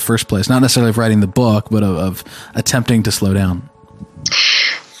path in the first place, not necessarily of writing the book, but of attempting to slow down.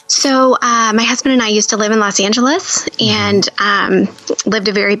 So my husband and I used to live in Los Angeles and lived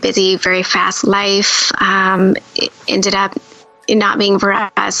a very busy, very fast life. It ended up not being for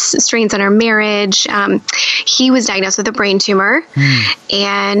us, strains on our marriage. He was diagnosed with a brain tumor,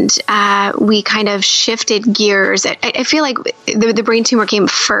 and we kind of shifted gears. I feel like the brain tumor came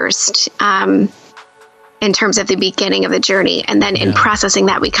first in terms of the beginning of the journey. And then in processing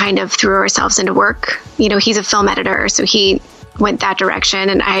that, we kind of threw ourselves into work. He's a film editor, so he went that direction.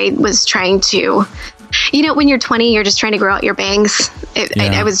 And I was trying to, when you're 20, you're just trying to grow out your bangs.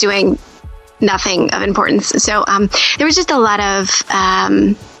 I was doing nothing of importance. So there was just a lot of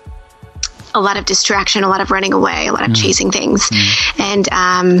distraction, a lot of running away, a lot of chasing things.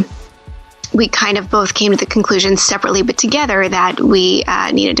 And we kind of both came to the conclusion separately, but together, that we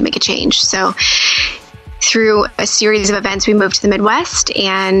needed to make a change. So through a series of events, we moved to the Midwest,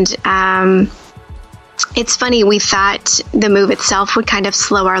 and it's funny, we thought the move itself would kind of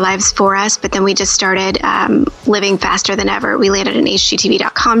slow our lives for us, but then we just started living faster than ever. We landed an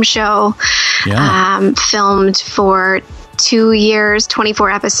HGTV.com show, filmed for 2 years,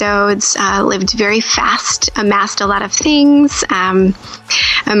 24 episodes, lived very fast, amassed a lot of things,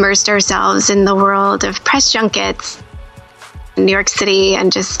 immersed ourselves in the world of press junkets in New York City,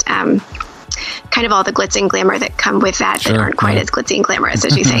 and just kind of all the glitz and glamour that come with that aren't quite as glitzy and glamorous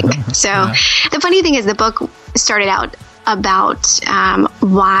as you think. So the funny thing is the book started out about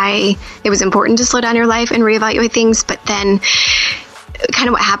why it was important to slow down your life and reevaluate things, but then kind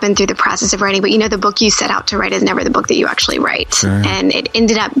of what happened through the process of writing. But the book you set out to write is never the book that you actually write. Sure. And it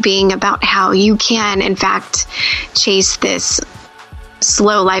ended up being about how you can, in fact, chase this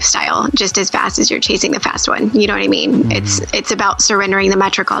slow lifestyle just as fast as you're chasing the fast one. You know what I mean? Mm-hmm. It's about surrendering the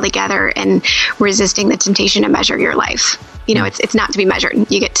metric altogether and resisting the temptation to measure your life. It's not to be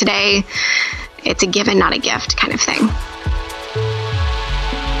measured. You get today, it's a given, not a gift kind of thing.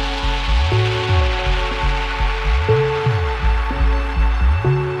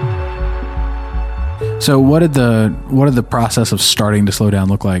 So what did the process of starting to slow down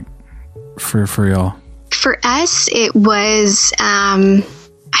look like for y'all? For us, it was, I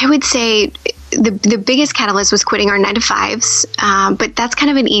would say the biggest catalyst was quitting our 9-to-5s. But that's kind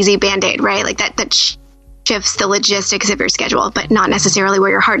of an easy Band-Aid, right? Like that shifts the logistics of your schedule, but not necessarily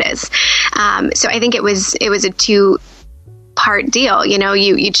where your heart is. So I think it was a 2-part deal.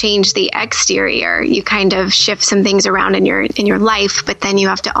 You change the exterior, you kind of shift some things around in your life, but then you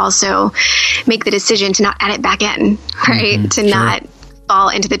have to also make the decision to not add it back in, right? Mm-hmm, to not fall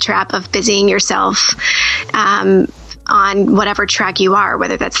into the trap of busying yourself on whatever track you are,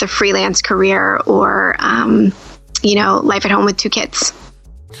 whether that's the freelance career or life at home with 2 kids.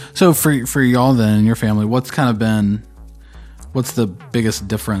 So for y'all then, and your family, what's the biggest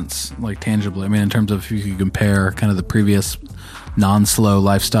difference, like tangibly? I mean, in terms of if you could compare kind of the previous non-slow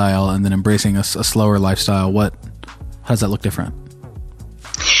lifestyle and then embracing a slower lifestyle, how does that look different?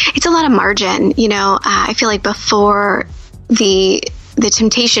 It's a lot of margin. I feel like before the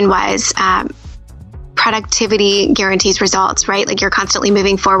temptation was productivity guarantees results, right? Like you're constantly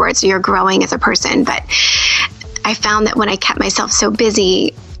moving forward, so you're growing as a person. But I found that when I kept myself so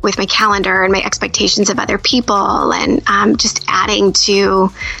busy with my calendar and my expectations of other people and just adding to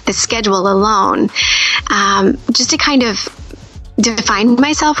the schedule alone, just to kind of define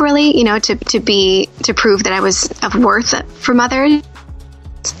myself really, to prove that I was of worth from others.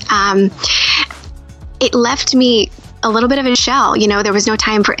 It left me a little bit of a shell. There was no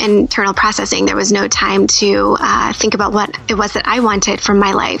time for internal processing. There was no time to think about what it was that I wanted from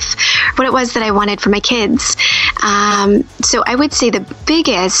my life, what it was that I wanted for my kids. So I would say the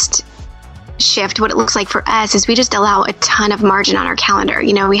biggest shift, what it looks like for us, is we just allow a ton of margin on our calendar.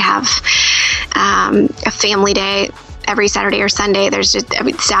 We have a family day every Saturday or Sunday.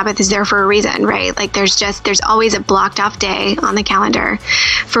 Sabbath is there for a reason, right? Like there's always a blocked off day on the calendar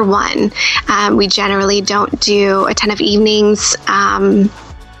for one. We generally don't do a ton of evenings.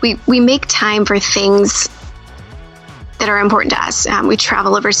 We make time for things that are important to us. We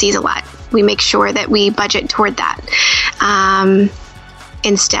travel overseas a lot. We make sure that we budget toward that.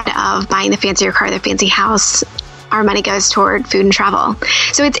 Instead of buying the fancier car, the fancy house, our money goes toward food and travel.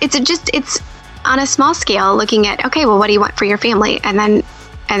 So it's on a small scale, looking at, okay, well, what do you want for your family? And then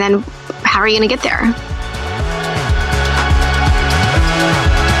how are you going to get there?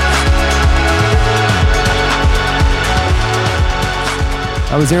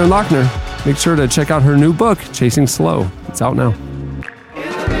 That was Erin Loechner. Make sure to check out her new book, Chasing Slow. It's out now.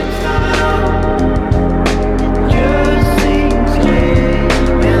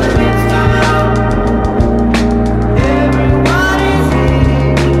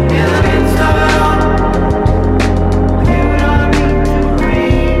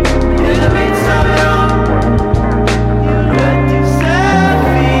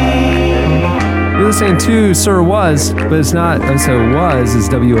 Saying too, Sir was, but it's not. So was is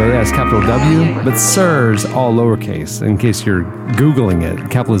W-A-S, capital W, but Sir's all lowercase. In case you're Googling it,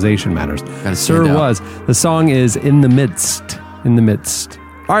 capitalization matters. Sir was. The song is In the Midst. In the Midst.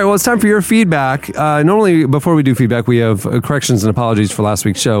 All right, well, it's time for your feedback. Normally, before we do feedback, we have corrections and apologies for last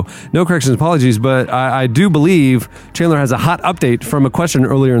week's show. No corrections and apologies, but I do believe Chandler has a hot update from a question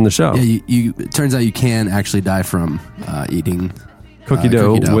earlier in the show. Yeah, it turns out you can actually die from eating cookie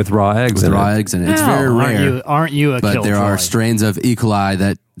dough with raw eggs in it. And it's very rare. Aren't you a But there are strains of E. coli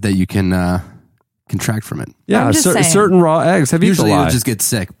that you can contract from it. Yeah, certain raw eggs have E. coli. Usually you'll just get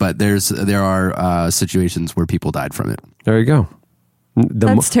sick, but there are situations where people died from it. There you go.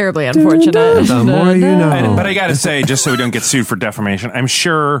 That's terribly unfortunate. The more you know. But I got to say, just so we don't get sued for defamation, I'm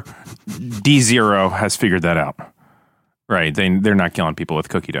sure D0 has figured that out. Right. They're not killing people with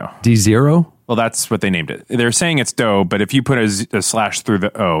cookie dough. D0? Well, that's what they named it. They're saying it's dough, but if you put a slash through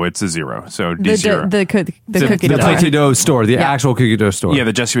the O, it's a 0. So D0. The cookie dough. The cookie dough store, the actual cookie dough store. Yeah,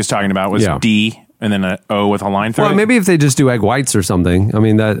 that Jesse was talking about was D and then an O with a line through it. Well, maybe if they just do egg whites or something. I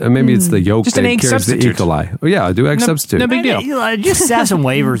mean, maybe it's the yolk just that an egg carries the E. substitute. coli. Oh, yeah, do egg substitute. No big deal. Just have some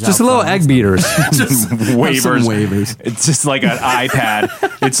waivers. Just a little egg beaters. Just waivers. It's just like an iPad.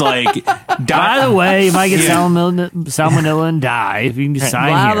 It's like, by the way, you might get salmonella and die if you can just sign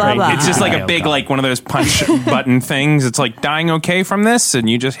Blah, here. blah, blah. It's just like a big, like one of those punch button things. It's like dying okay from this, and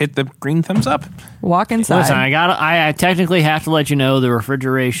you just hit the green thumbs up. Walk inside. Listen, I technically have to let you know the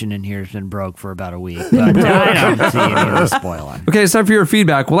refrigeration in here has been broke for about a week, but I don't see any of the spoiling. Okay, it's time for your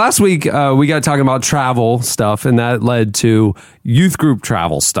feedback. Well, last week we got talking about travel stuff, and that led to youth group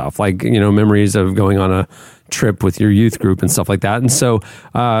travel stuff, like, memories of going on a trip with your youth group and stuff like that. And so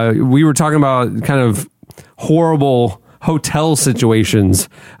we were talking about kind of horrible hotel situations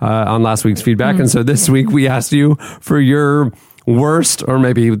on last week's feedback. And so this week we asked you for your worst, or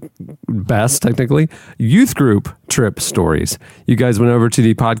maybe best technically, youth group trip stories. You guys went over to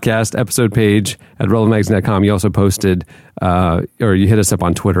the podcast episode page at relevantmagazine.com. You also posted or you hit us up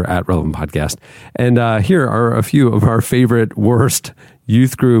on Twitter at Relevant Podcast. And here are a few of our favorite worst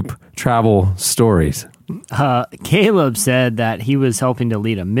youth group travel stories. Caleb said that he was helping to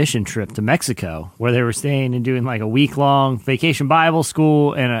lead a mission trip to Mexico where they were staying and doing like a week-long vacation Bible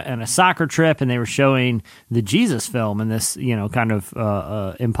school and a soccer trip, and they were showing the Jesus film in this, kind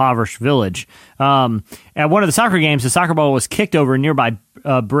of impoverished village. At one of the soccer games, the soccer ball was kicked over a nearby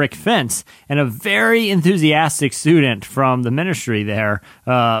brick fence, and a very enthusiastic student from the ministry there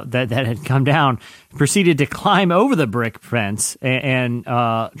that had come down proceeded to climb over the brick fence and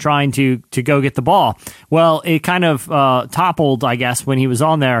trying to go get the ball. Well, it kind of toppled, I guess, when he was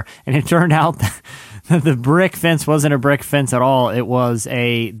on there, and it turned out that the brick fence wasn't a brick fence at all. It was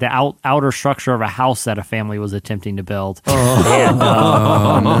the outer structure of a house that a family was attempting to build. And,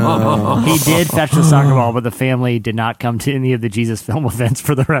 he did fetch the soccer ball, but the family did not come to any of the Jesus film events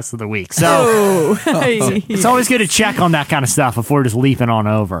for the rest of the week. So it's always good to check on that kind of stuff before just leaping on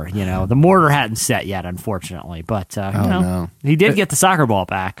over. The mortar hadn't set yet, unfortunately, but he did get the soccer ball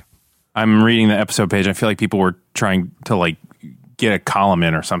back. I'm reading the episode page. I feel like people were trying to get a column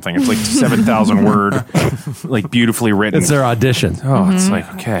in or something. It's like 7,000 word, beautifully written. It's their audition. Oh, it's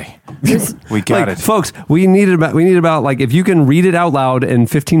like, okay, we got it, folks. We need about if you can read it out loud in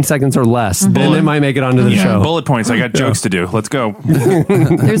 15 seconds or less, then it might make it onto the show. Bullet points. I got jokes to do. Let's go.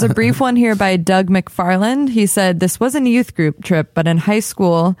 There's a brief one here by Doug McFarland. He said, this wasn't a youth group trip, but in high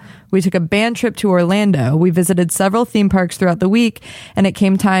school, we took a band trip to Orlando. We visited several theme parks throughout the week, and it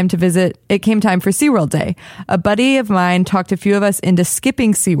came time for SeaWorld Day. A buddy of mine talked a few of us into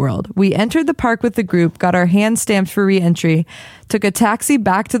skipping SeaWorld. We entered the park with the group, got our hands stamped for re-entry, took a taxi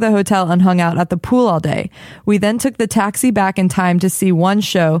back to the hotel, and hung out at the pool all day. We then took the taxi back in time to see one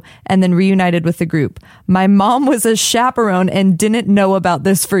show and then reunited with the group. My mom was a chaperone and didn't know about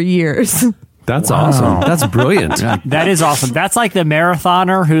this for years. That's awesome. That's brilliant. That is awesome. That's like the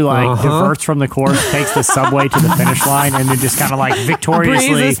marathoner who diverts from the course, takes the subway to the finish line, and then just kind of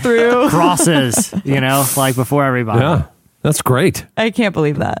victoriously crosses, before everybody. Yeah, that's great. I can't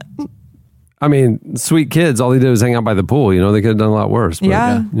believe that. I mean, sweet kids, all they did was hang out by the pool. They could have done a lot worse. But,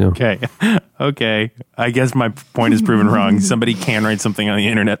 yeah. Okay. I guess my point is proven wrong. Somebody can write something on the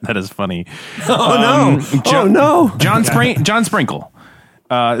internet that is funny. No. John Sprinkle.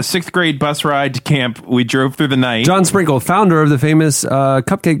 6th grade bus ride to camp. We drove through the night. John Sprinkle, founder of the famous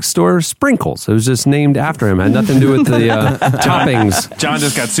cupcake store Sprinkles. It was just named after him. It had nothing to do with the toppings. John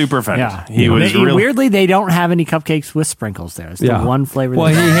just got super offended. Yeah. Weirdly, they don't have any cupcakes with sprinkles there. It's the one flavor. Well,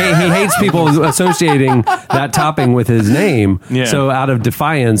 he hates people associating that topping with his name. Yeah. So out of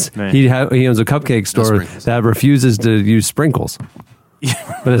defiance, he owns a cupcake store that refuses to use sprinkles.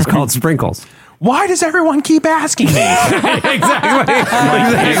 But it's called Sprinkles. Why does everyone keep asking me? Exactly.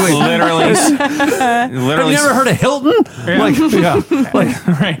 Literally. Have you never heard of Hilton? Right.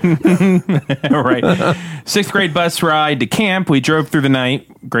 6th grade bus ride to camp. We drove through the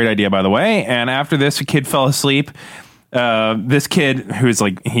night. Great idea, by the way. And after this, a kid fell asleep. This kid who's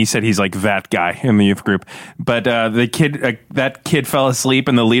he said he's that guy in the youth group, but that kid fell asleep,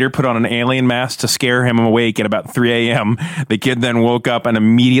 and the leader put on an alien mask to scare him awake at about 3 a.m. The kid then woke up and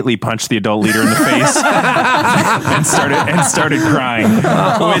immediately punched the adult leader in the face and started crying,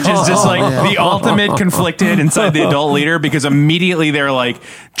 which is just the ultimate conflicted inside the adult leader, because immediately they're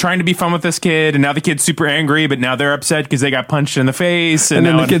trying to be fun with this kid, and now the kid's super angry, but now they're upset because they got punched in the face, and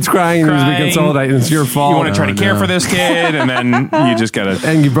then the kid's crying and he's consolidating. It's your fault. You want to try to care for this kid. And then you just gotta...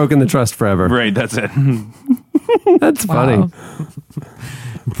 And you've broken the trust forever. Right, that's it. That's funny.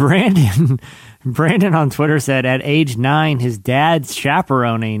 Brandon on Twitter said at age 9, his dad's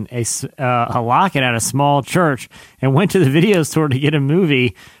chaperoning a locket at a small church and went to the video store to get a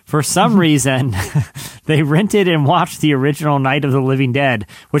movie. For some reason, they rented and watched the original Night of the Living Dead,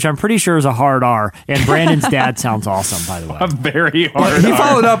 which I'm pretty sure is a hard R. And Brandon's dad sounds awesome, by the way. A very hard He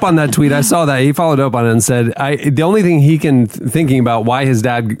followed up on that tweet. I saw that. He followed up on it and said, the only thing he can thinking about why his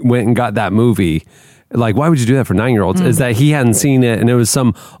dad went and got that movie, like, why would you do that for 9-year-olds? Is that he hadn't seen it, and it was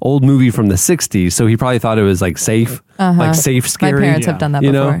some old movie from the 60s, so he probably thought it was like safe, like safe, scary. My parents have done that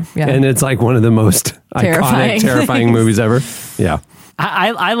before. Yeah. And it's like one of the most iconic, terrifying movies ever. Yeah.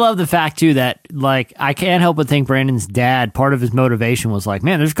 I love the fact, too, that, like, I can't help but think Brandon's dad, part of his motivation was like,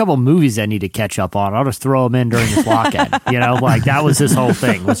 man, there's a couple of movies I need to catch up on. I'll just throw them in during this lock-in. Like, that was his whole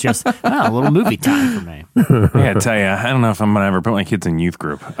thing, was just, a little movie time for me. I gotta tell you, I don't know if I'm gonna ever put my kids in youth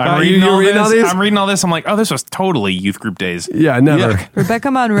group. I'm reading all these? I'm reading all this. I'm like, oh, this was totally youth group days. Yeah, never. Yuck.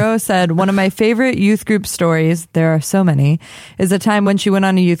 Rebecca Monroe said, one of my favorite youth group stories, there are so many, is a time when she went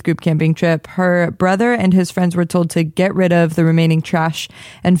on a youth group camping trip. Her brother and his friends were told to get rid of the remaining trash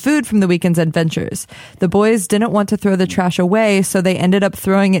and food from the weekend's adventures. The boys didn't want to throw the trash away, so they ended up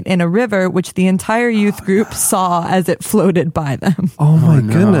throwing it in a river, which the entire youth group saw as it floated by them. Oh my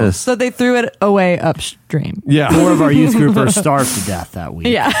goodness. So they threw it away upstream. Yeah. 4 of our youth groupers starved to death that week.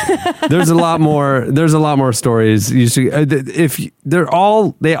 Yeah. There's a lot more stories. You should,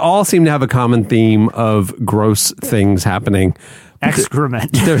 they all seem to have a common theme of gross things happening.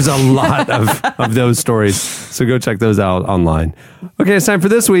 Excrement. There's a lot of those stories. So go check those out online. Okay, it's time for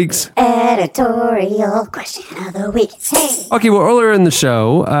this week's editorial question of the week. Hey. Okay, well, earlier in the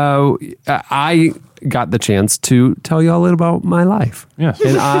show, I got the chance to tell you all a little about my life. Yes.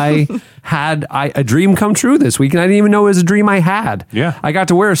 And I had a dream come true this week, and I didn't even know it was a dream I had. Yeah. I got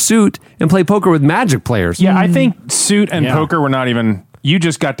to wear a suit and play poker with Magic players. Yeah, I think suit and poker were not even... You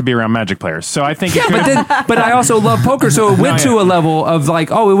just got to be around Magic players, so I think. But I also love poker, so it went to a level of like,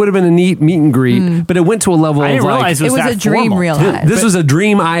 it would have been a neat meet and greet, but it went to a level I didn't of like, realize It was a dream realized. this was a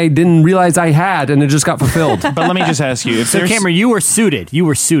dream I didn't realize I had, and it just got fulfilled. But let me just ask you: So, Cameron, you were susuited.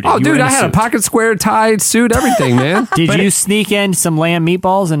 Oh, dude, I had a pocket square tied suit, everything, man. Did you sneak in some lamb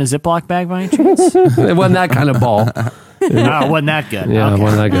meatballs in a Ziploc bag by any chance? It wasn't that kind of ball. No, it wasn't that good. Yeah, Okay. it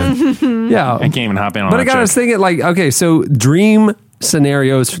wasn't that good. Yeah, I can't even hop in on but that. I got us thinking, like, okay, so dream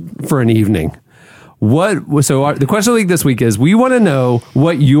scenarios for an evening. The question of the week this week is, we want to know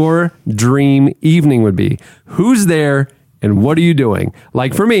what your dream evening would be. Who's there and what are you doing?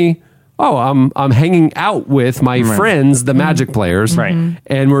 Like for me, I'm hanging out with my friends, the Magic players, right?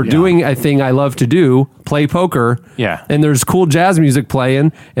 And we're doing a thing I love to do, play poker. Yeah. And there's cool jazz music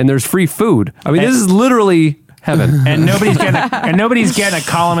playing and there's free food. I mean, this is literally heaven. And nobody's getting a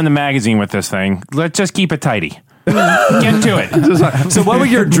column in the magazine with this thing. Let's just keep it tidy. Get to it. So what would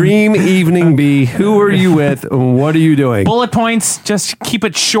your dream evening be? Who are you with? And what are you doing? Bullet points. Just keep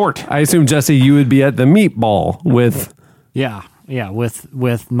it short. I assume, Jesse, you would be at the meatball with... Yeah,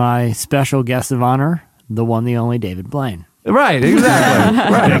 with my special guest of honor, the one, the only David Blaine. Right,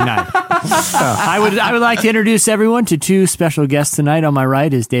 exactly. Big night. I would like to introduce everyone to 2 special guests tonight. On my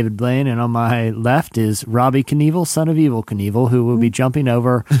right is David Blaine, and on my left is Robbie Knievel, son of Evil Knievel, who will be jumping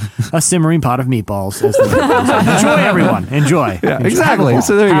over a simmering pot of meatballs. Enjoy, everyone. Enjoy. Yeah, exactly.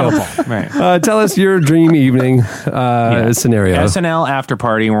 So there you go. Right. Tell us your dream evening scenario. SNL after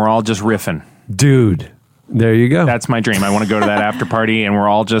party, and we're all just riffing. Dude. There you go. That's my dream. I want to go to that after party, and we're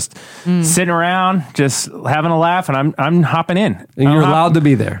all just sitting around, just having a laugh, and I'm hopping in. And you're allowed to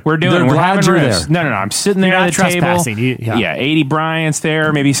be there. We're They're glad having you're riffs. there. No. I'm sitting there at the table. Yeah, 80 Bryant's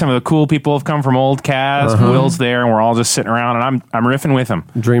there. Maybe some of the cool people have come from old cast. Will's there, and we're all just sitting around, and I'm riffing with them.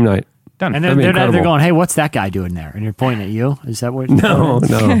 Dream night. Done. And they're going, hey, what's that guy doing there? And you're pointing at you? Is that what? No.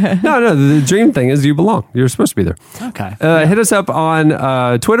 The dream thing is you belong. You're supposed to be there. Okay. Hit us up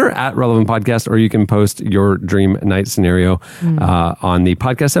on Twitter at Relevant Podcast, or you can post your dream night scenario on the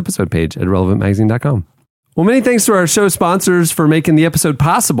podcast episode page at relevantmagazine.com. Well, many thanks to our show sponsors for making the episode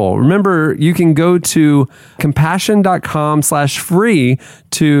possible. Remember, you can go to compassion.com/free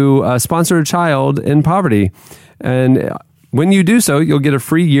to sponsor a child in poverty. And when you do so, you'll get a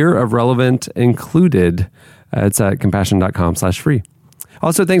free year of Relevant included. It's at compassion.com/free.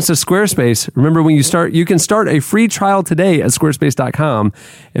 Also, thanks to Squarespace. Remember, when you can start a free trial today at squarespace.com.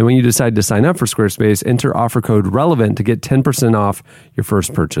 And when you decide to sign up for Squarespace, enter offer code RELEVANT to get 10% off your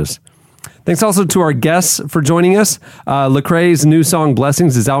first purchase. Thanks also to our guests for joining us. Lecrae's new song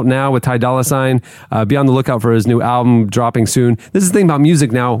Blessings is out now with Ty Dolla $ign. Be on the lookout for his new album dropping soon. This is the thing about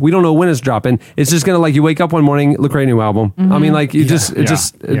music now. We don't know when it's dropping. It's just going to, like, you wake up one morning, Lecrae new album. I mean, like,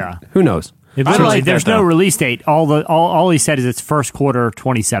 who knows? Literally, there's no release date. All he said is it's first quarter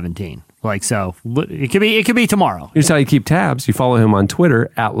 2017. Like, so it could be tomorrow. Here's how you keep tabs. You follow him on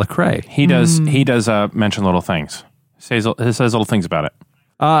Twitter at Lecrae. He does mention little things. He says little things about it.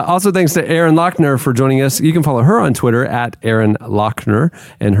 Also, thanks to Erin Loechner for joining us. You can follow her on Twitter at Erin Loechner,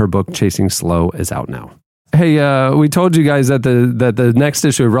 and her book Chasing Slow is out now. Hey, we told you guys that the next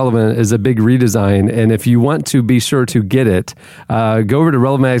issue of Relevant is a big redesign, and if you want to be sure to get it, go over to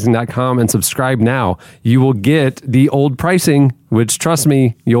relevantmagazine.com and subscribe now. You will get the old pricing, which, trust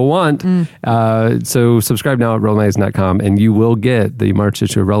me, you'll want. So subscribe now at relevantmagazine.com, and you will get the March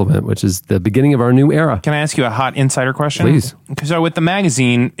issue of Relevant, which is the beginning of our new era. Can I ask you a hot insider question? Please. So with the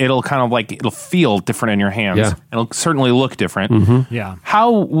magazine, it'll kind of like, it'll feel different in your hands. Yeah. It'll certainly look different. Mm-hmm. Yeah.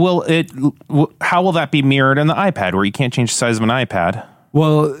 How will that be mirrored in the iPad, where you can't change the size of an iPad?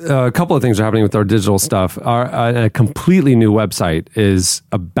 Well, a couple of things are happening with our digital stuff. A completely new website is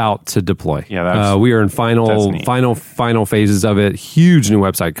about to deploy. Yeah, we are in final phases of it. Huge new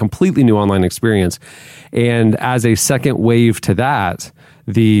website, completely new online experience. And as a second wave to that,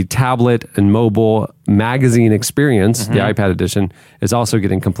 the tablet and mobile magazine experience, the iPad edition, is also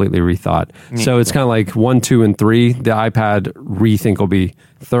getting completely rethought. So it's kind of like 1, 2, and 3. The iPad rethink will be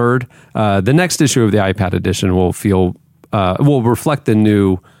third. The next issue of the iPad edition will reflect the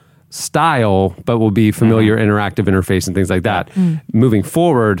new style, but will be familiar interactive interface and things like that. Moving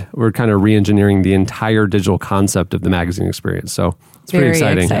forward, we're kind of re-engineering the entire digital concept of the magazine experience. So it's pretty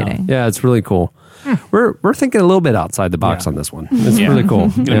exciting. Yeah, it's really cool. We're thinking a little bit outside the box on this one. It's really cool.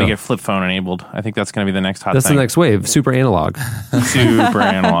 Going to get flip phone enabled. I think that's going to be the next hot thing. That's the next wave. Super analog. Super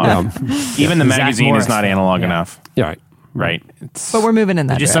analog. Even the magazine is not analog enough. Yeah, right. But we're moving in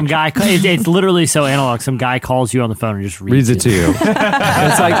that Just direction. some guy. It's literally so analog. Some guy calls you on the phone and just reads it to you.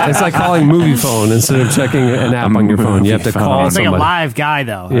 It's like calling movie phone instead of checking an app on your phone. You have to call It's somebody. like a live guy,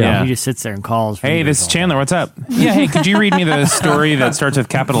 though. Yeah. He just sits there and calls. Hey, this is Chandler. What's up? Yeah, hey, could you read me the story that starts with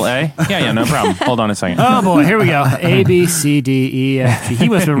capital A? Yeah, no problem. Hold on a second. Oh, boy. Here we go. A, B, C, D, E, F, G. He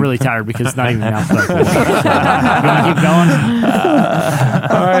must have been really tired because it's not even alphabetical. You want to keep going?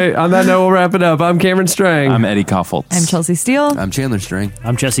 All right. On that note, we'll wrap it up. I'm Cameron Strang. I'm Eddie Koffoltz. I'm Chelsea Steele. I'm Chandler Strang.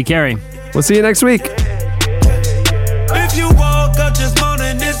 I'm Jesse Carey. We'll see you next week. If you woke up this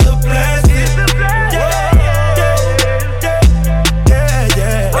morning, it's a blessing.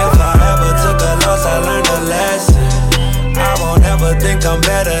 If I ever took a loss, I learned a lesson. I won't ever think I'm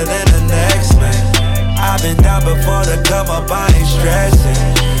better than the next man. I've been down before to come up, I ain't stressing.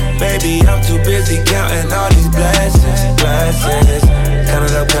 Baby, I'm too busy counting all these blessings. Count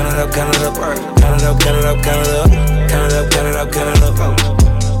it up, count it up, count it up. Count it up, count it up, count it up. Count it up, count it up, count it up.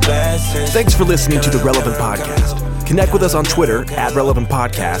 Blessings. Thanks for listening to the Relevant Podcast. Connect with us on Twitter at Relevant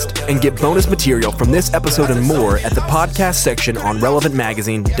Podcast and get bonus material from this episode and more at the podcast section on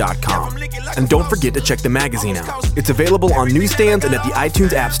relevantmagazine.com. And don't forget to check the magazine out. It's available on newsstands and at the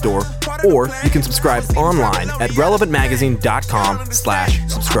iTunes App Store, or you can subscribe online at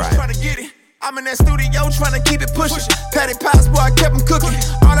relevantmagazine.com/subscribe. I'm in that studio trying to keep it pushing. Patty pies, boy, I kept them cooking.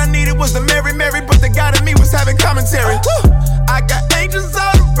 All I needed was the Mary, but the God in me was having commentary. Woo! I got angels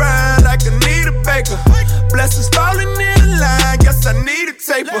all around like I need a baker. Blessings falling in line, guess I need a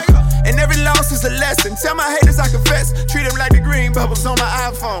taper. And every loss is a lesson. Tell my haters I confess. Treat them like the green bubbles on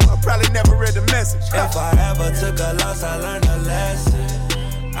my iPhone. I probably never read the message. If I ever took a loss, I learned a lesson.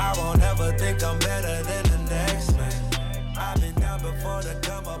 I won't ever think I'm better than the next man. I've been down before to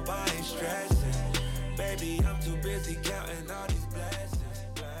come up, I ain't stressing. Baby, I'm too busy counting all these blessings.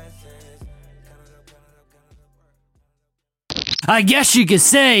 I guess you could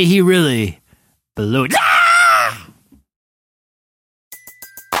say he really blew it.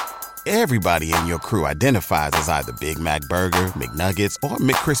 Everybody in your crew identifies as either Big Mac Burger, McNuggets, or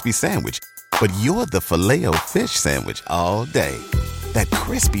McCrispy Sandwich. But you're the Filet-O-Fish Sandwich all day. That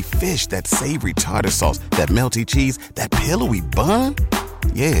crispy fish, that savory tartar sauce, that melty cheese, that pillowy bun.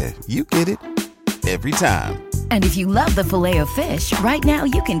 Yeah, you get it. Every time. And if you love the Filet-O-Fish, right now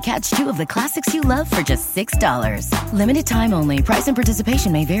you can catch 2 of the classics you love for just $6. Limited time only. Price and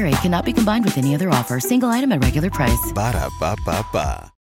participation may vary. Cannot be combined with any other offer. Single item at regular price. Ba-da-ba-ba-ba.